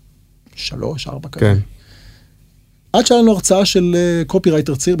ב-93, 4 כזה. כן. עד שהיה לנו הרצאה של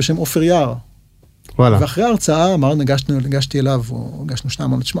קופירייטר צעיר בשם עופר יער. וואלה. ואחרי ההרצאה, ניגשתי אליו, או הגשנו שניים,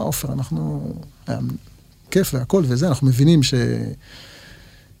 אמרנו, תשמע, עופר, היה כיף והכל וזה, אנחנו מבינים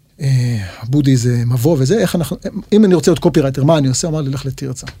שבודי זה מבוא וזה, אם אני רוצה להיות קופירייטר, מה אני עושה? אמר לי, לך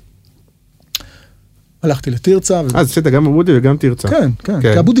לתרצה. הלכתי לתרצה. אז עשית גם אבודי וגם תרצה. כן, כן.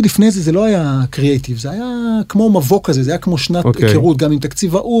 כי אבודי לפני זה לא היה קריאיטיב, זה היה כמו מבוא כזה, זה היה כמו שנת היכרות, גם עם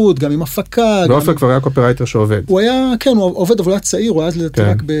תקציבאות, גם עם הפקה. ועופר כבר היה קופירייטר שעובד. הוא היה, כן, הוא עובד, אבל הוא היה צעיר, הוא היה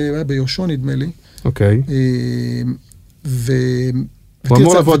רק ביושון, נדמה לי. אוקיי. הוא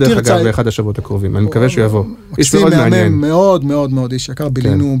אמור לבוא דרך אגב באחד השבועות הקרובים, אני מקווה שהוא יבוא. איש מאוד מעניין. מאוד מאוד מאוד איש יקר,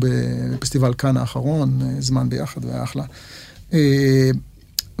 בילינו בפסטיבל כאן האחרון, זמן ביחד והיה אחלה.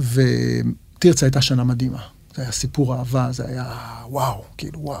 ותרצה הייתה שנה מדהימה. זה היה סיפור אהבה, זה היה וואו,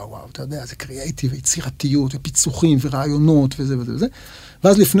 כאילו וואו, אתה יודע, זה קריאייטיב, יצירתיות, ופיצוחים, ורעיונות, וזה וזה וזה.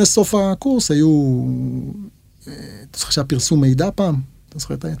 ואז לפני סוף הקורס היו, אתה זוכר שהיה פרסום מידע פעם? אתה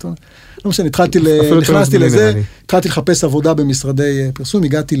זוכר את העיתון? לא משנה, נכנסתי לזה, התחלתי לחפש עבודה במשרדי פרסום,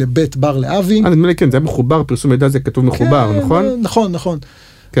 הגעתי לבית בר לאבי. נדמה לי, כן, זה היה מחובר, פרסום מידע זה כתוב מחובר, נכון? נכון.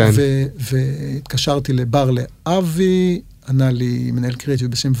 והתקשרתי לבר לאבי, ענה לי מנהל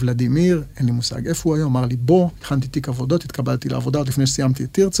קריאיטיב בשם ולדימיר, אין לי מושג איפה הוא היום, אמר לי בוא, הכנתי תיק עבודות, התקבלתי לעבודה עוד לפני שסיימתי את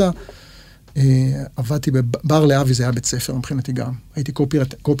תרצה, עבדתי בבר לאבי, זה היה בית ספר מבחינתי גם, הייתי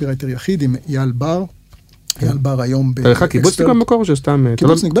קופירייטר יחיד עם אייל בר, אייל בר היום באקסטר. לך קיבוצניק במקור שסתם?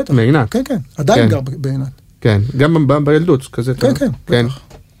 קיבוצניק בטח. מעינת. כן, כן, עדיין גר בעינת. כן, גם בילדות כזה. כן, כן, בטח.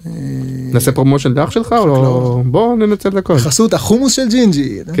 נעשה פרומושן לאח שלך או בוא ננצל לכל. חסות החומוס של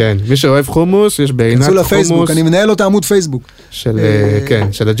ג'ינג'י. כן, מי שאוהב חומוס, יש בעינת חומוס. כנסו לפייסבוק, אני מנהל אותה עמוד פייסבוק. של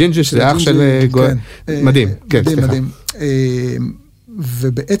הג'ינג'י, שזה אח של גואל. מדהים, כן, סליחה. מדהים.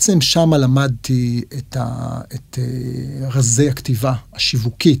 ובעצם שם למדתי את רזי הכתיבה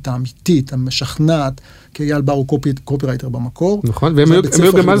השיווקית, האמיתית, המשכנעת, כי אייל בר הוא קופירייטר במקור. נכון, והם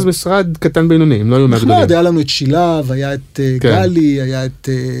היו גם אז משרד קטן בינוני, הם לא היו מהגדולים. נכון, היה לנו את שילב, היה את גלי, היה את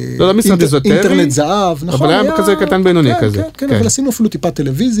אינטרנט זהב, נכון. אבל היה כזה קטן בינוני כזה. כן, אבל עשינו אפילו טיפה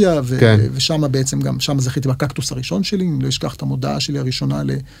טלוויזיה, ושם בעצם גם, שם זכיתי בקקטוס הראשון שלי, אם לא אשכח את המודעה שלי הראשונה,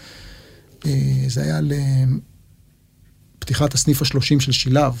 זה היה פתיחת הסניף ה-30 של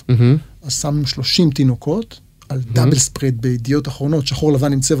שילב, אז שמנו 30 תינוקות, על דאבל ספרד בידיעות אחרונות, שחור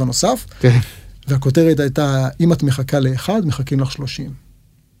לבן עם צבע נוסף, והכותרת הייתה, אם את מחכה לאחד, מחכים לך 30.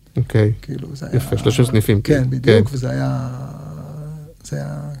 אוקיי, יפה, 30 סניפים. כן, בדיוק, וזה היה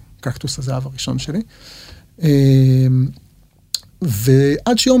קקטוס הזהב הראשון שלי.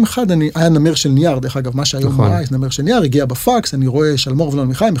 ועד שיום אחד היה נמר של נייר, דרך אגב, מה שהיום היה, נמר של נייר, הגיע בפקס, אני רואה שלמור ולון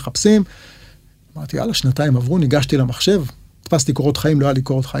מיכאי, מחפשים, אמרתי, יאללה, שנתיים עברו, ניגשתי למחשב, תפסתי קורות חיים, לא היה לי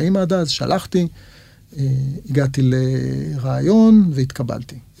קורות חיים עד אז, שלחתי, הגעתי לרעיון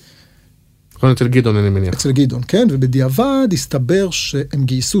והתקבלתי. נכון, אצל גדעון אני מניח. אצל גדעון, כן, ובדיעבד הסתבר שהם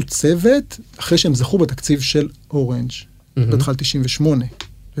גייסו צוות, אחרי שהם זכו בתקציב של אורנג' בתחל 98,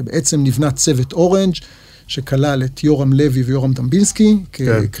 ובעצם נבנה צוות אורנג' שכלל את יורם לוי ויורם דמבינסקי,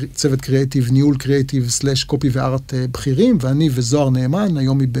 כצוות קריאיטיב, ניהול קריאיטיב סלש קופי וארט בכירים, ואני וזוהר נאמן,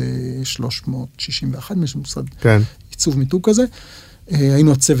 היום היא ב-361, משרד עיצוב מיתוג כזה,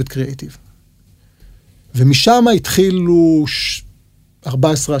 היינו הצוות קריאיטיב. ומשם התחילו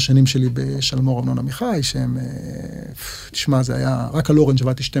 14 השנים שלי בשלמור ארנון עמיחי, שהם, תשמע, זה היה, רק על אורנג'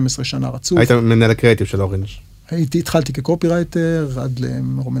 עבדתי 12 שנה רצוף. היית מנהל הקריאיטיב של אורנג'. התחלתי כקופירייטר, עד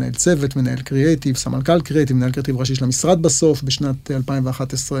למנהל צוות, מנהל קריאיטיב, סמנכ"ל קריאיטיב, מנהל קריאיטיב ראשי של המשרד בסוף, בשנת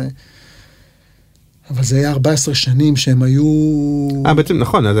 2011. אבל זה היה 14 שנים שהם היו... בעצם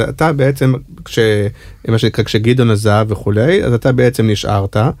נכון, אז אתה בעצם, כשגדעון עזב וכולי, אז אתה בעצם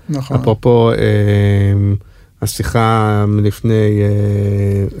נשארת. נכון. אפרופו השיחה לפני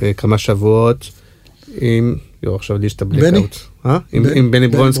כמה שבועות, עם... עכשיו לי יש את הבליקאוט. עם בני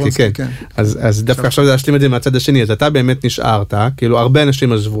ברונסקי, כן. אז דווקא עכשיו זה להשלים את זה מהצד השני, אז אתה באמת נשארת, כאילו הרבה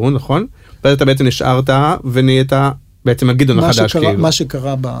אנשים עזבו, נכון? ואז אתה בעצם נשארת ונהיית בעצם הגדעון החדש, כאילו. מה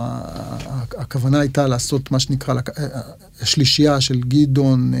שקרה, הכוונה הייתה לעשות מה שנקרא, השלישייה של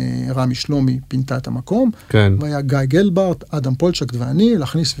גדעון, רמי שלומי, פינתה את המקום, והיה גיא גלברט, אדם פולצ'ק ואני,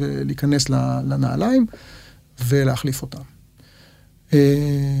 להכניס ולהיכנס לנעליים, ולהחליף אותם.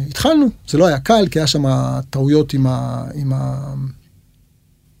 התחלנו, זה לא היה קל, כי היה שם טעויות עם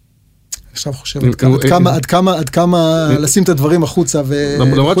עכשיו חושב, עד כמה לשים את הדברים החוצה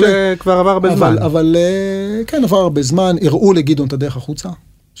למרות שכבר עבר הרבה זמן. אבל כן, עבר הרבה זמן, הראו לגדעון את הדרך החוצה,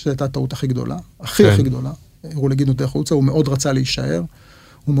 שזו הייתה הטעות הכי גדולה, הכי גדולה, הראו לגדעון את הדרך החוצה, הוא מאוד רצה להישאר,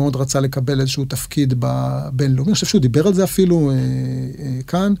 הוא מאוד רצה לקבל איזשהו תפקיד בבינלאומי, אני חושב שהוא דיבר על זה אפילו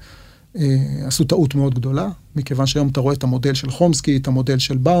כאן, עשו טעות מאוד גדולה, מכיוון שהיום אתה רואה את המודל של חומסקי, את המודל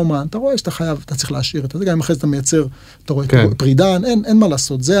של באומן, אתה רואה שאתה חייב, אתה צריך להשאיר את זה, גם אחרי זה אתה מייצר, אתה רואה את פרידן, אין מה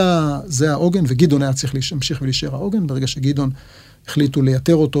לעשות, זה העוגן, וגדעון היה צריך להמשיך ולהישאר העוגן, ברגע שגדעון החליטו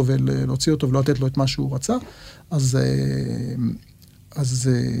לייתר אותו ולהוציא אותו ולא לתת לו את מה שהוא רצה, אז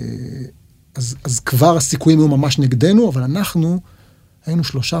כבר הסיכויים היו ממש נגדנו, אבל אנחנו היינו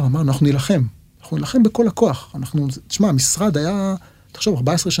שלושה, אמרנו, אנחנו נילחם בכל הכוח, תשמע, המשרד היה... תחשוב,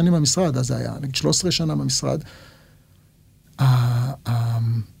 14 שנים במשרד, אז זה היה, נגיד 13 שנה במשרד,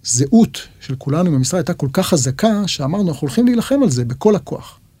 הזהות של כולנו במשרד הייתה כל כך חזקה, שאמרנו, אנחנו הולכים להילחם על זה בכל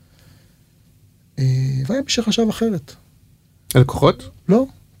הכוח. והיה מי שחשב אחרת. הלקוחות? לא,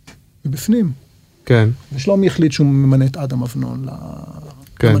 מבפנים. כן. ושלומי החליט שהוא ממנה את אדם אבנון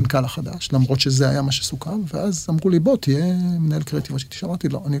למנכ"ל החדש, למרות שזה היה מה שסוכם, ואז אמרו לי, בוא, תהיה מנהל קריאיטיב ראשי, שאמרתי,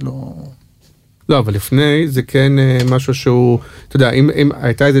 לא, אני לא... לא, אבל לפני זה כן משהו שהוא, אתה יודע, אם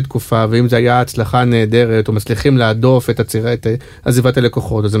הייתה איזו תקופה, ואם זה היה הצלחה נהדרת, או מצליחים להדוף את עזיבת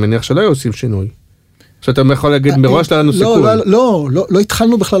הלקוחות, אז זה מניח שלא היו עושים שינוי. שאתה יכול להגיד מראש לנו סיכוי. לא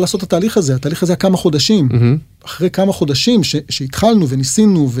התחלנו בכלל לעשות את התהליך הזה, התהליך הזה היה כמה חודשים. אחרי כמה חודשים שהתחלנו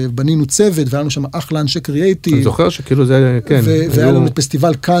וניסינו ובנינו צוות, והיה לנו שם אחלה אנשי קריאייטיב. אני זוכר שכאילו זה, כן. והיה לנו את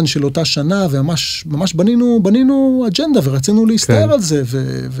פסטיבל כאן של אותה שנה, וממש בנינו אג'נדה, ורצינו להסתער על זה,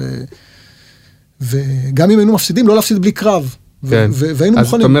 וגם אם היינו מפסידים, לא להפסיד בלי קרב. כן. אז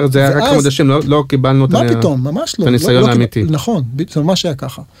זאת אומרת, זה היה רק חודשים, לא קיבלנו את פתאום, ממש לא. הניסיון האמיתי. נכון, זה ממש היה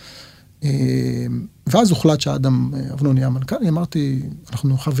ככה. ואז הוחלט שהאדם אבנון נהיה מנכ"ל, אני אמרתי,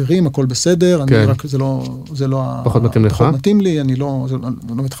 אנחנו חברים, הכל בסדר, אני רק, זה לא פחות מתאים לך. פחות מתאים לי, אני לא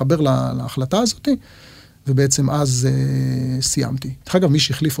מתחבר להחלטה הזאת, ובעצם אז סיימתי. דרך אגב, מי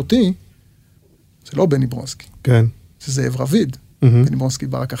שהחליף אותי, זה לא בני ברונסקי. כן. זה זאב רביד. בני ברונסקי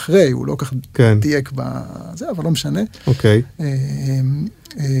בא רק אחרי, הוא לא כך דייק בזה, אבל לא משנה. אוקיי.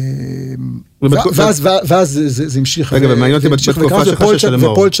 ואז זה המשיך. רגע, ומעניין אותי בתקופה שלך של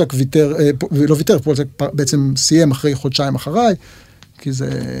שלמור. ופולצ'ק ויתר, לא ויתר, פולצ'ק בעצם סיים אחרי חודשיים אחריי, כי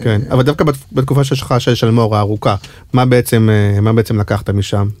זה... כן, אבל דווקא בתקופה שלך של שלמור הארוכה, מה בעצם לקחת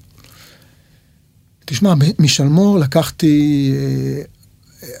משם? תשמע, משלמור לקחתי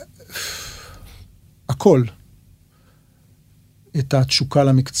הכל. את התשוקה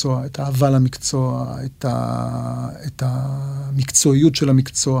למקצוע, את האהבה למקצוע, את המקצועיות של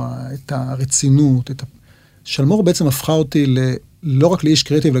המקצוע, את הרצינות. שלמור בעצם הפכה אותי לא רק לאיש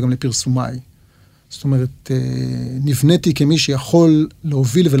קריאטיב, אלא גם לפרסומאי. זאת אומרת, נבניתי כמי שיכול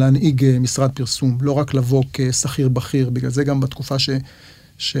להוביל ולהנהיג משרד פרסום, לא רק לבוא כשכיר בכיר, בגלל זה גם בתקופה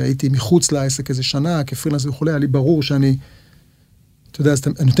שהייתי מחוץ לעסק איזה שנה, כפרילנס וכו', היה לי ברור שאני... אתה יודע,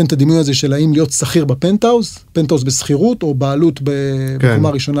 אני נותן את הדימוי הזה של האם להיות שכיר בפנטהאוס, פנטהאוס בסחירות, או בעלות בקומה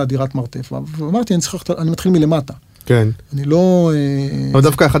ראשונה דירת מרתף. ואמרתי, אני מתחיל מלמטה. כן. אני לא... אבל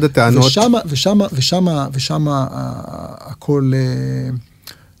דווקא אחת הטענות... ושם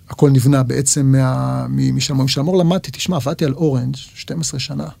הכל נבנה בעצם משלמור למדתי, תשמע, עבדתי על אורנג' 12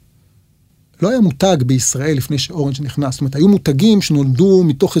 שנה. לא היה מותג בישראל לפני שאורנג' נכנס. זאת אומרת, היו מותגים שנולדו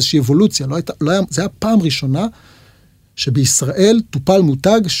מתוך איזושהי אבולוציה. זה היה פעם ראשונה שבישראל טופל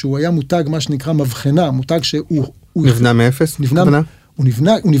מותג שהוא היה מותג מה שנקרא מבחנה, מותג שהוא... נבנה מאפס? הוא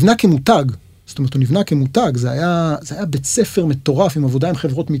נבנה כמותג. זאת אומרת, הוא נבנה כמותג. זה היה בית ספר מטורף עם עבודה עם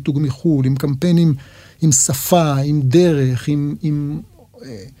חברות מיתוג מחול, עם קמפיינים, עם שפה, עם דרך, עם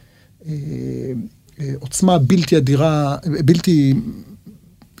עוצמה בלתי אדירה, בלתי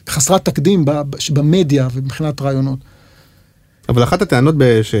חסרת תקדים במדיה ומבחינת רעיונות. אבל אחת הטענות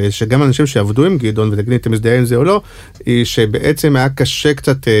שגם אנשים שעבדו עם גדעון, ותגיד אתם מזדהה עם זה או לא, היא שבעצם היה קשה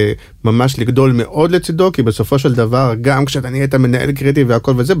קצת ממש לגדול מאוד לצידו, כי בסופו של דבר, גם כשאתה נהיית מנהל קריאיטיב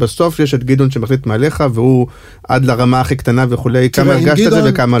והכל וזה, בסוף יש את גדעון שמחליט מעליך, והוא עד לרמה הכי קטנה וכולי, כמה הרגשת את זה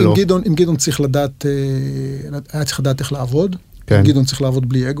וכמה לא. עם גדעון צריך לדעת, היה צריך לדעת איך לעבוד, עם גדעון צריך לעבוד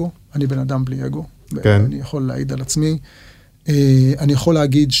בלי אגו, אני בן אדם בלי אגו, אני יכול להעיד על עצמי, אני יכול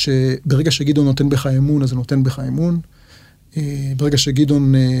להגיד שברגע שגדעון נותן בך אמון, אז הוא נותן בך אמון, ברגע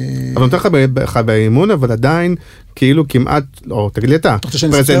שגדעון... אבל נותן לך באימון, אבל עדיין, כאילו כמעט, או תגיד לי אתה,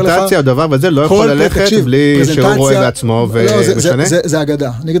 פרזנטציה או דבר וזה, לא יכול ללכת בלי שהוא רואה בעצמו ומשנה? זה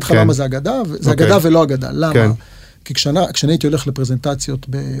אגדה. אני אגיד לך למה זה אגדה, זה אגדה ולא אגדה. למה? כי כשאני הייתי הולך לפרזנטציות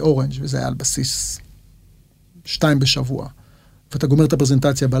באורנג' וזה היה על בסיס 2 בשבוע, ואתה גומר את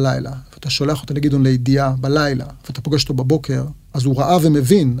הפרזנטציה בלילה, ואתה שולח אותה לגדעון לידיעה בלילה, ואתה פוגש אותו בבוקר, אז הוא ראה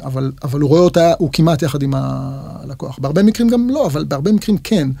ומבין, אבל הוא רואה אותה, הוא כמעט יחד עם הלקוח. בהרבה מקרים גם לא, אבל בהרבה מקרים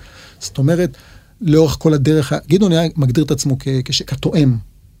כן. זאת אומרת, לאורך כל הדרך, גדעון היה מגדיר את עצמו כתואם.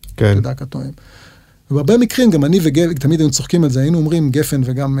 כן. אתה יודע, כתואם. ובהרבה מקרים, גם אני וגפן, תמיד היינו צוחקים על זה, היינו אומרים גפן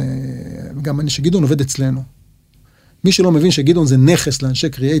וגם אני, שגדעון עובד אצלנו. מי שלא מבין שגדעון זה נכס לאנשי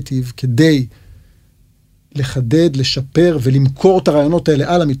קריאייטיב, כדי לחדד, לשפר ולמכור את הרעיונות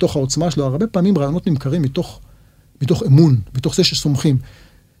האלה הלאה מתוך העוצמה שלו. הרבה פעמים רעיונות נמכרים מתוך אמון, מתוך זה שסומכים.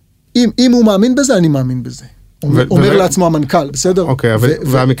 אם הוא מאמין בזה, אני מאמין בזה. אומר לעצמו המנכ"ל, בסדר? אוקיי,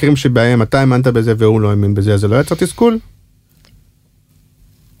 והמקרים שבהם אתה האמנת בזה והוא לא האמין בזה, אז זה לא יצר תסכול?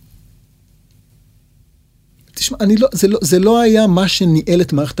 תשמע, זה לא היה מה שניהל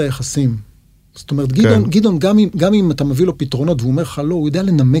את מערכת היחסים. זאת אומרת, גדעון, גם אם אתה מביא לו פתרונות והוא אומר לך לא, הוא יודע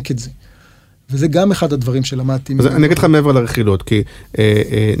לנמק את זה. וזה גם אחד הדברים שלמדתי. אז אני אגיד לך מעבר לרכילות, כי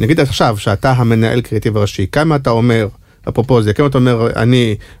נגיד עכשיו שאתה המנהל קריאיטיב הראשי, כמה אתה אומר, אפרופו זה, כמה אתה אומר,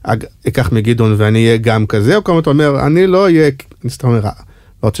 אני אקח מגדעון ואני אהיה גם כזה, או כמה אתה אומר, אני לא אהיה, נסתר אומר,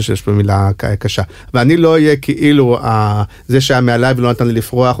 לא רוצה שיש פה מילה קשה. ואני לא אהיה כאילו זה שהיה מעליי ולא נתן לי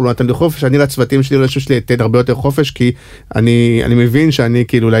לפרוח, לא נתן לי חופש, אני לצוותים שלי, לאנשים שלי אתן הרבה יותר חופש, כי אני מבין שאני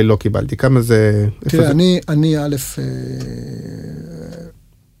כאילו אולי לא קיבלתי. כמה זה... תראה, אני א',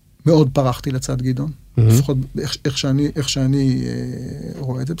 מאוד פרחתי לצד גדעון. לפחות איך שאני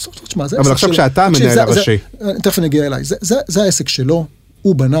רואה את זה. בסוף, תשמע, זה... אבל עכשיו שאתה מנהל הראשי. תכף נגיע אליי. זה העסק שלו,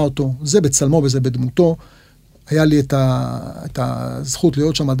 הוא בנה אותו, זה בצלמו וזה בדמותו. היה לי את הזכות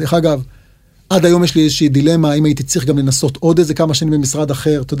להיות שם. דרך אגב, עד היום יש לי איזושהי דילמה, אם הייתי צריך גם לנסות עוד איזה כמה שנים במשרד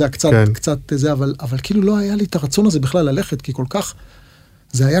אחר, אתה יודע, קצת זה, אבל כאילו לא היה לי את הרצון הזה בכלל ללכת, כי כל כך,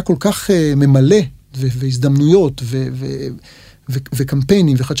 זה היה כל כך ממלא, והזדמנויות,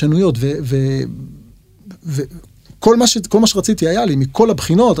 וקמפיינים, וחדשנויות, וכל מה שרציתי היה לי, מכל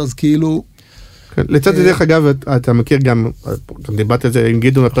הבחינות, אז כאילו... לצד זה, דרך אגב, אתה מכיר גם דיברתי על זה עם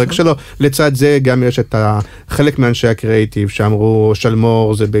גדעון בפרק שלו, לצד זה גם יש את חלק מאנשי הקריאיטיב, שאמרו,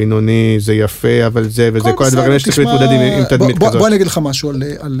 שלמור, זה בינוני, זה יפה, אבל זה, וזה כל הדברים, יש לך להתמודד עם תדמית כזאת. בוא אני אגיד לך משהו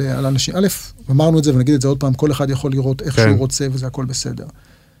על אנשים. א', אמרנו את זה, ונגיד את זה עוד פעם, כל אחד יכול לראות איך שהוא רוצה, וזה הכל בסדר.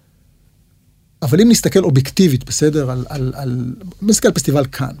 אבל אם נסתכל אובייקטיבית, בסדר, נסתכל על פסטיבל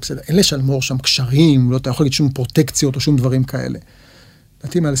כאן, בסדר, אין לשלמור שם קשרים, לא אתה יכול להגיד שום פרוטקציות או שום דברים כאלה.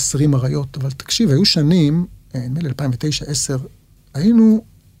 לדעתי מעל 20 עריות, אבל תקשיב, היו שנים, נדמה לי 2009-10, היינו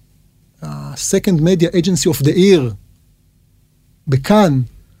ה-Second Media Agency of the Year, בכאן,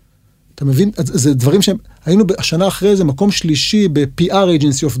 אתה מבין? זה דברים שהם, היינו השנה אחרי זה, מקום שלישי ב-PR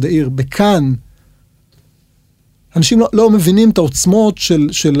Agency of the Year, בכאן, אנשים לא מבינים את העוצמות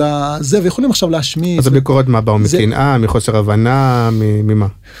של זה, ויכולים עכשיו להשמיע. אז הביקורת מה באו? מקנאה, מחוסר הבנה, ממה?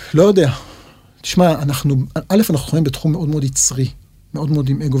 לא יודע. תשמע, אנחנו חיים בתחום מאוד מאוד יצרי. מאוד מאוד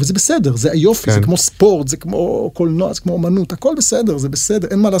עם אגו, וזה בסדר, זה היופי, זה כמו ספורט, זה כמו קולנוע, זה כמו אומנות, הכל בסדר, זה בסדר,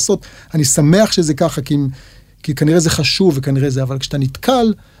 אין מה לעשות. אני שמח שזה ככה, כי כנראה זה חשוב, וכנראה זה, אבל כשאתה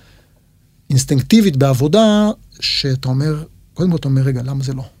נתקל אינסטינקטיבית בעבודה, שאתה אומר, קודם כל אתה אומר, רגע, למה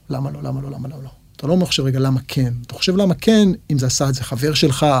זה לא? למה לא? למה לא? למה לא? אתה לא אומר חושב, רגע, למה כן? אתה חושב למה כן, אם זה עשה את זה חבר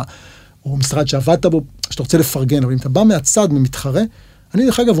שלך, או משרד שעבדת בו, שאתה רוצה לפרגן, אבל אם אתה בא מהצד, ממתחרה, אני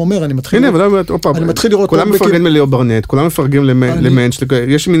דרך אגב אומר, אני מתחיל לראות... כולם מפרגן מליאור ברנט, כולם מפרגן למנש,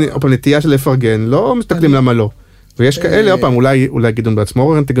 יש מין נטייה של לפרגן, לא מסתכלים למה לא. ויש כאלה, פעם, אולי גדעון בעצמו,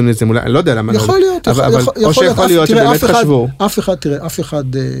 או תגון לזה, אני לא יודע למה לא. יכול להיות, או שיכול להיות שבאמת חשבו. אף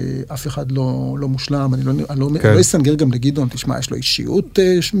אחד לא מושלם, אני לא אסנגר גם לגדעון, תשמע, יש לו אישיות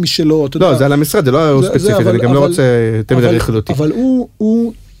משלו, אתה יודע. לא, זה על המשרד, זה לא ספציפית, אני גם לא רוצה תמיד להריח אותי. אבל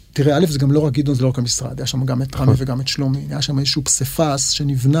הוא... תראה, א', זה גם לא רק גדעון, זה לא רק המשרד, היה שם גם את רמי וגם את שלומי, היה שם איזשהו פספס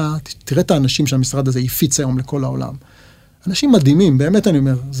שנבנה, תראה את האנשים שהמשרד הזה יפיץ היום לכל העולם. אנשים מדהימים, באמת אני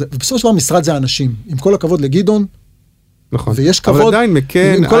אומר, ובסופו של דבר המשרד זה האנשים, עם כל הכבוד לגדעון, נכון. ויש כבוד, אבל עדיין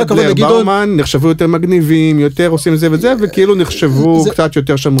מקן, אדלר, ברמן, נחשבו יותר מגניבים, יותר עושים זה וזה, וכאילו נחשבו קצת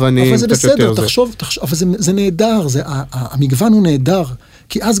יותר שמרנים, אבל זה בסדר, תחשוב, אבל זה נהדר, המגוון הוא נהדר,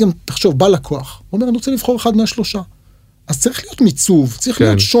 כי אז גם, תחשוב, בא לקוח, הוא אומר, אני רוצה לבחור אחד מהשלושה. אז צריך להיות מיצוב, צריך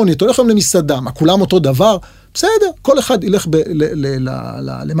להיות שוני, אתה הולך היום למסעדה, מה, כולם אותו דבר? בסדר, כל אחד ילך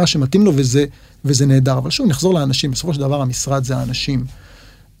למה שמתאים לו, וזה נהדר. אבל שוב, נחזור לאנשים, בסופו של דבר המשרד זה האנשים.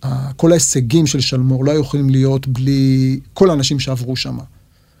 כל ההישגים של שלמור לא היו יכולים להיות בלי כל האנשים שעברו שם.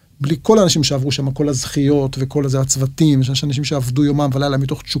 בלי כל האנשים שעברו שם, כל הזכיות וכל הצוותים, יש אנשים שעבדו יומם ולילה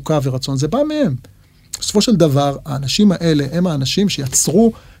מתוך תשוקה ורצון, זה בא מהם. בסופו של דבר, האנשים האלה הם האנשים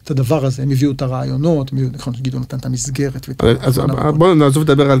שיצרו את הדבר הזה, הם הביאו את הרעיונות, נכון, גדעון נתן את המסגרת. אז בואו נעזוב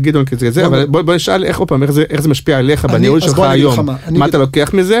לדבר על גדעון כזה, אבל בואו נשאל איך זה משפיע עליך בניהול שלך היום. מה אתה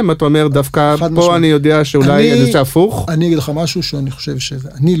לוקח מזה? מה אתה אומר דווקא פה אני יודע שאולי זה הפוך? אני אגיד לך משהו שאני חושב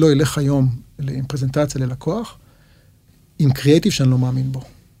שאני לא אלך היום עם פרזנטציה ללקוח, עם קריאטיב שאני לא מאמין בו.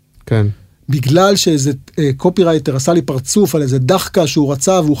 כן. בגלל שאיזה קופירייטר עשה לי פרצוף על איזה דחקה שהוא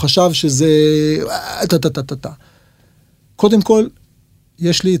רצה, והוא חשב שזה... קודם כל,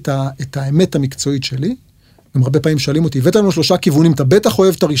 יש לי את האמת המקצועית שלי, גם הרבה פעמים שואלים אותי, הבאת לנו 3 כיוונים, אתה בטח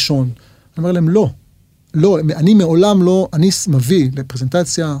אוהב את הראשון. אני אומר להם, לא, אני מעולם לא, אני מביא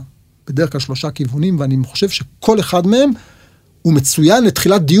לפרזנטציה בדרך כלל 3 כיוונים, ואני חושב שכל אחד מהם הוא מצוין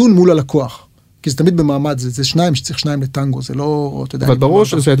לתחילת דיון מול הלקוח. כי זה תמיד במעמד, זה 2 שצריך 2 לטנגו, זה לא, אתה יודע... אבל ברור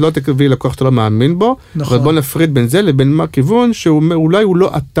שאת לא תקבלי לקוח שאתה לא מאמין בו, אבל בוא נפריד בין זה לבין מה כיוון שאולי הוא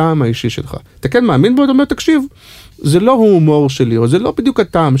לא הטעם האישי שלך. אתה כן מאמין בו, אתה אומר, תקשיב, זה לא הומור שלי, או זה לא בדיוק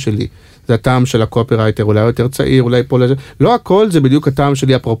הטעם שלי. זה הטעם של הקופירייטר, אולי יותר צעיר, אולי פה לזה. לא הכל זה בדיוק הטעם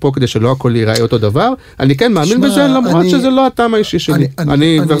שלי, אפרופו, כדי שלא הכל ייראה אותו דבר. אני כן מאמין בזה, למרות שזה לא הטעם האישי שלי.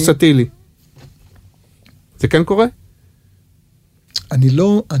 אני ורסטילי. זה כן קורה? אני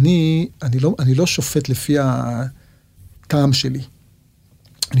לא שופט לפי הטעם שלי.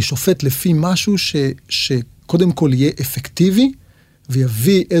 אני שופט לפי משהו שקודם כל יהיה אפקטיבי,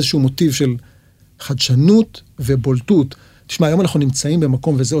 ויביא איזשהו מוטיב של חדשנות ובולטות. תשמע, היום אנחנו נמצאים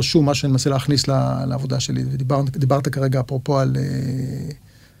במקום, וזהו שוב מה שאני מנסה להכניס לעבודה שלי, ודיברת כרגע אפרופו על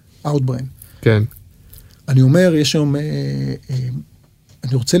Outbrain. כן. אני אומר, יש היום,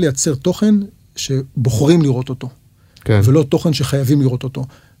 אני רוצה לייצר תוכן שבוחרים לראות אותו. כן. ולא תוכן שחייבים לראות אותו.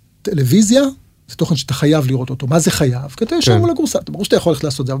 טלוויזיה, זה תוכן שאתה חייב לראות אותו. מה זה חייב? כי אתה יושב מול הגורסה, ברור שאתה יכול ללכת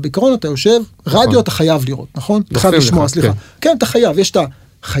לעשות זה, אבל בעיקרון אתה יושב, רדיו אתה חייב לראות, נכון? אתה חייב לשמוע, סליחה. כן, אתה חייב, יש את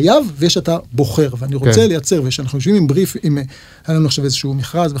החייב ויש את הבוחר, ואני רוצה לייצר, ושאנחנו יושבים עם בריף, היה לנו עכשיו איזשהו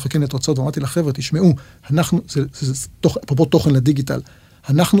מכרז, וחכים לתוצאות, ואמרתי לחבר'ה, תשמעו, אנחנו, זה אפרופו תוכן לדיגיטל,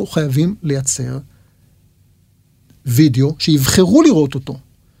 אנחנו חייבים לייצר וידאו שיבחרו לראות אותו.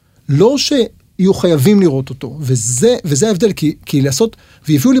 לא שיהיו חייבים לראות אותו, וזה ההבדל, כי לעשות,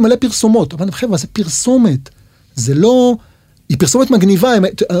 ויביאו לי מלא פרסומות, אבל חבר'ה, זה פרסומת, זה לא, היא פרסומת מגניבה,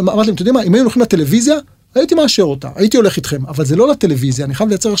 אמרתי להם, אתה יודע מה, אם היינו הולכים לטלוויזיה, הייתי מאשר אותה, הייתי הולך איתכם, אבל זה לא לטלוויזיה, אני חייב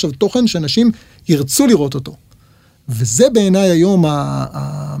לייצר עכשיו תוכן שאנשים ירצו לראות אותו. וזה בעיניי היום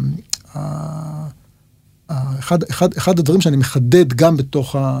אחד הדברים שאני מחדד גם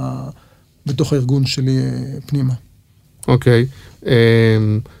בתוך הארגון שלי פנימה. אוקיי,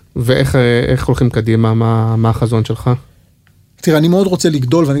 ואיך הולכים קדימה? מה החזון שלך? תראה, אני מאוד רוצה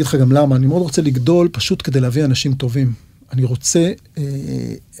לגדול, ואני אגיד לך גם למה, אני מאוד רוצה לגדול פשוט כדי להביא אנשים טובים. אני רוצה,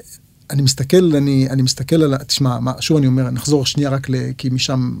 אני מסתכל על, תשמע, שוב אני אומר, נחזור שנייה רק כי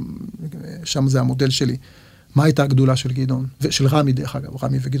שם זה המודל שלי. מה הייתה הגדולה של גדעון? ושל רמי דרך אגב,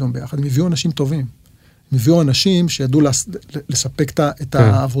 רמי וגדעון ביחד. הם הביאו אנשים טובים. הם הביאו אנשים שידעו לספק את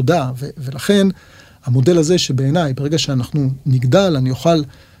העבודה, ולכן המודל הזה שבעיניי, ברגע שאנחנו נגדל, אני אוכל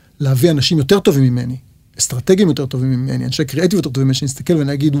להביא אנשים יותר טובים ממני, אסטרטגיים יותר טובים ממני, אנשי קריאטיב יותר טובים ממני, שאני אסתכל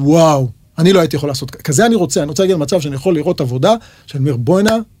ואני אגיד, וואו, אני לא הייתי יכול לעשות, כזה אני רוצה להגיע למצב שאני יכול לראות עבודה, שאני אומר,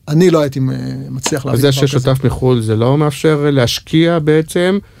 בואנה, אני לא הייתי מצליח להביא דבר כזה. אז זה ששותף מחול, זה לא מאפשר להשקיע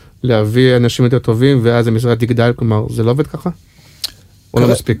בעצם, להביא אנשים יותר טובים, ואז המשרד תגדל, כלומר, זה לא עובד ככה? או לא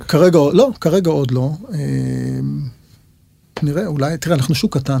מספיק? כרגע עוד לא. נראה, אולי, תראה, אנחנו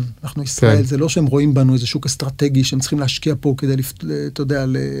שוק קטן, אנחנו ישראל, זה לא שהם רואים בנו איזה שוק אסטרטגי, שהם צריכים להשקיע פה כדי, אתה יודע,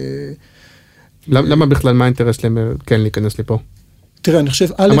 למה בכלל, מה האינטרס להם כן להיכנס לפה? תראה, אני חושב,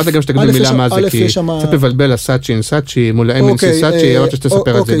 אמרת גם שתגדל מילה מה זה, כי קצת מבלבל הסאצ'י, מול ה-MNC סאצ'י, אמרת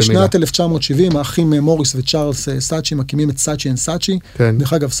שתספר את זה במילה. שנת 1970, האחים מוריס וצ'ארלס סאצ'י מקימים את סאצ'י אנד סאצ'י.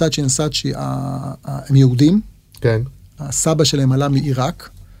 דרך אגב, סאצ'י אנד סאצ'י הם יהודים. כן. הסבא שלהם עלה מעיראק,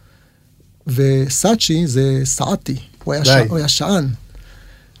 וסאצ'י זה סעתי, הוא היה שען.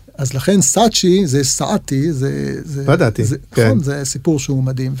 אז לכן סאצ'י זה סעתי, זה סיפור שהוא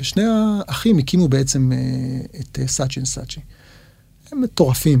מדהים. ושני האחים הקימו בעצם את סאצ'י אנד סאצ'י. הם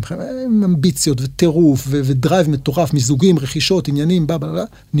מטורפים, הם אמביציות וטירוף ודרייב מטורף, מיזוגים, רכישות, עניינים,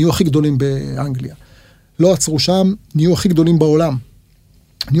 נהיו הכי גדולים באנגליה. לא עצרו שם, נהיו הכי גדולים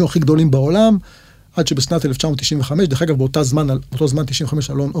בעולם. עד שבשנת 1995, דרך אגב, באותו זמן 95,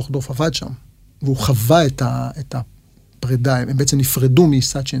 אלון אוכדורף עבד שם, והוא חווה את הפרידה, הם בעצם נפרדו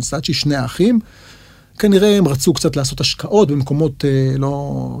מסאצ'י אנד סאצ'י, שני האחים, כנראה הם רצו קצת לעשות השקעות במקומות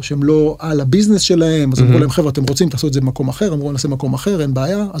שהם לא על הביזנס שלהם, אז אמרו להם, חבר'ה, אתם רוצים, תעשו את זה במקום אחר, אמרו, נעשה מקום אחר, אין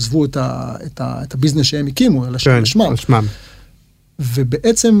בעיה, עזבו את הביזנס שהם הקימו, על שמם.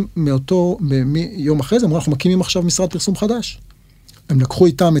 ובעצם מיום אחרי זה, אמרו, אנחנו מקימים עכשיו משרד פרסום חדש. הם לקחו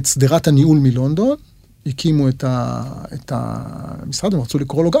איתם את סדרת הניהול מלונדון, הקימו את המשרד, הם רצו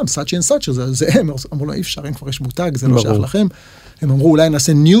לקרוא לו גם, סאצ'י אנד סאצ'י, זה הם, אמרו לו, אי אפשר, אין כבר יש מותג, זה לא שייך לכם. הם אמרו, אולי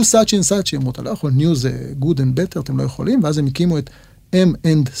נעשה ניו סאצ'י אנד סאצ'י, אמרו, אתה לא יכול, ניו זה good and better, אתם לא יכולים, ואז הם הקימו את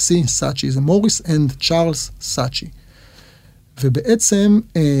M&C סאצ'י, זה מוריס אנד צ'ארלס סאצ'י. ובעצם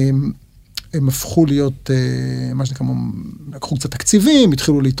הם הפכו להיות, מה שנקרא, לקחו קצת תקציבים,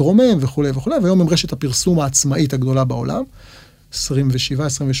 התחילו להתרומם וכו' וכו', והיום הם רשת הפרסום העצמאית הגדולה בעולם, 27-28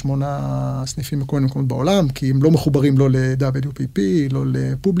 סניפים מקומיים מקומות בעולם, כי הם לא מחוברים לא ל-WPP, לא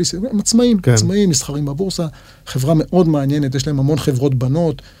לפובליס, הם עצמאים, נסחרים בבורסה, חברה מאוד מעניינת, יש להם המון חברות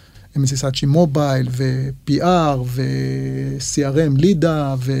בנות, הם סאצ'י מובייל, ו-PR, ו-CRM,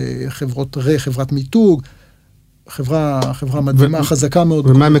 לידה, וחברות חברת מיתוג, חברה מדהימה, חזקה מאוד.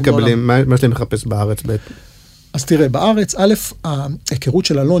 ומה הם מקבלים? מה יש להם לחפש בארץ בעצם? אז תראה, בארץ, א', ההיכרות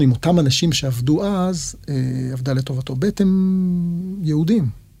של אלון עם אותם אנשים שעבדו אז, עבדה לטובתו, בית הם יהודים,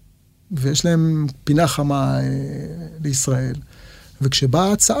 ויש להם פינה חמה לישראל, וכשבאה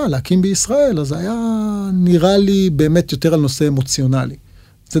ההצעה להקים בישראל, אז היה נראה לי באמת יותר על נושא אמוציונלי.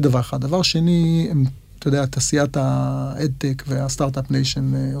 זה דבר אחד. דבר שני, אתה יודע, תעשיית האדטק והסטארט-אפ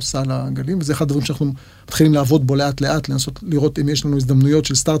ניישן עושה לגלים, וזה אחד הדברים שאנחנו מתחילים לעבוד בו לאט לאט, לנסות לראות אם יש לנו הזדמנויות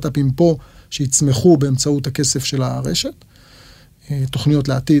של סטארט-אפים פה, שיצמחו באמצעות הכסף של הרשת. תוכניות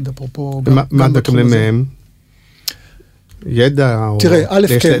לעתיד, אפרופו... מה אתה מקבלים מהם? ידע, או תראה, א',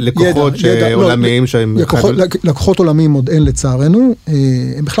 כן, לקוחות עולמיים שהם... לקוחות עולמיים עוד אין לצערנו,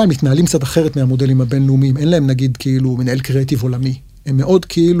 הם בכלל מתנהלים קצת אחרת מהמודלים הבינלאומיים, אין להם נגיד כאילו מנהל קריאטיב עולמי, הם מאוד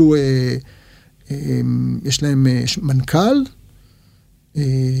כאילו, יש להם מנכ"ל,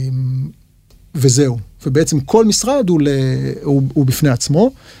 וזהו, ובעצם כל משרד הוא בפני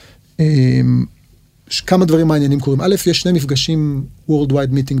עצמו, כמה דברים מעניינים קורים, א', יש 2 מפגשים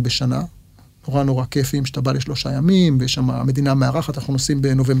Worldwide Meeting בשנה, נורא כיפים, שאתה בא ל3 ימים, ויש שם המדינה מארחת, אנחנו נוסעים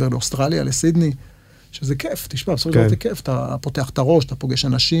בנובמבר לאוסטרליה, לסידני, שזה כיף, תשמע, בסופו של דבר זה כיף, אתה פותח את הראש, אתה פוגש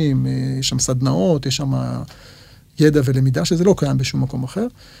אנשים, יש שם סדנאות, יש שם ידע ולמידה, שזה לא קיים בשום מקום אחר.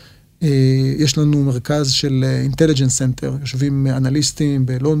 יש לנו מרכז של Intelligence Center, יושבים אנליסטים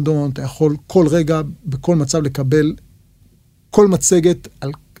בלונדון, אתה יכול כל רגע, בכל מצב לקבל כל מצגת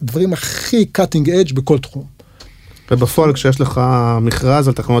על דברים הכי cutting edge בכל תחום. ובפועל, כשיש לך מכרז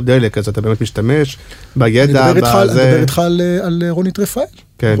על תחנות דלק, אז אתה באמת משתמש בידע, אני מדבר איתך על רונית רפאל.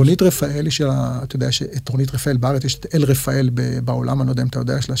 כן. רונית רפאל, אתה יודע שאת רונית רפאל בארץ, יש את אל רפאל בעולם, אני לא יודע אם אתה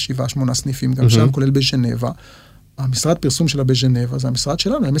יודע, יש לה 7-8 סניפים גם שם, כולל בז'נבה. המשרד פרסום שלה בז'נבה, זה המשרד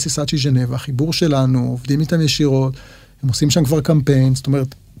שלנו, MSI ז'נבה, החיבור שלנו, עובדים איתם ישירות, הם עושים שם כבר קמפיין, זאת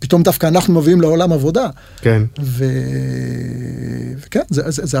אומרת, פתאום דווקא אנחנו מביאים לעולם עבודה. כן. וכן,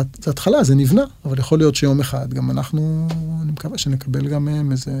 זה התחלה, זה נבנה, אבל יכול להיות שיום אחד, גם אנחנו, אני מקווה שנקבל גם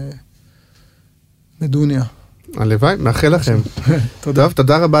מהם איזה נדוניה. הלוואי, מאחל לכם. תודה. טוב,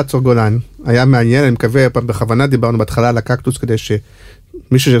 תודה רבה, צור גולן. היה מעניין, אני מקווה, בכוונה דיברנו בהתחלה על הקקטוס, כדי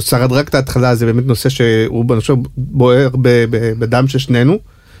שמישהו ששרד רק את ההתחלה, זה באמת נושא שהוא בוער בדם של שנינו.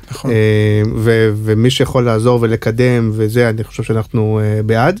 נכון. ומי שיכול לעזור ולקדם, וזה, אני חושב שאנחנו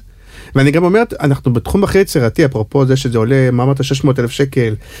בעד. ואני גם אומרת, אנחנו בתחום הכי יצירתי, אפרופו זה שזה עולה, מה אמרת, 600,000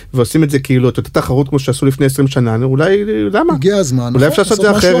 שקל, ועושים את זה כאילו, את אותה תחרות כמו שעשו לפני 20 שנה, אולי, למה? הגיע הזמן. אולי אפשר לעשות את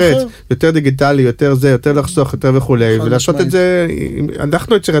זה אחרת, יותר דיגיטלי, יותר זה, יותר לחסוך, יותר וכולי, ולעשות את זה,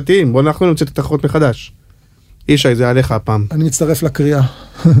 אנחנו יצירתיים, בואו אנחנו נמצא את התחרות מחדש. אישי, זה עליך הפעם. אני מצטרף לקריאה.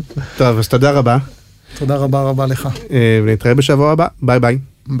 טוב, אז תודה רבה. תודה רבה לך. ונתראה בשבוע הבא, ביי ביי.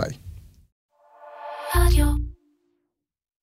 ביי.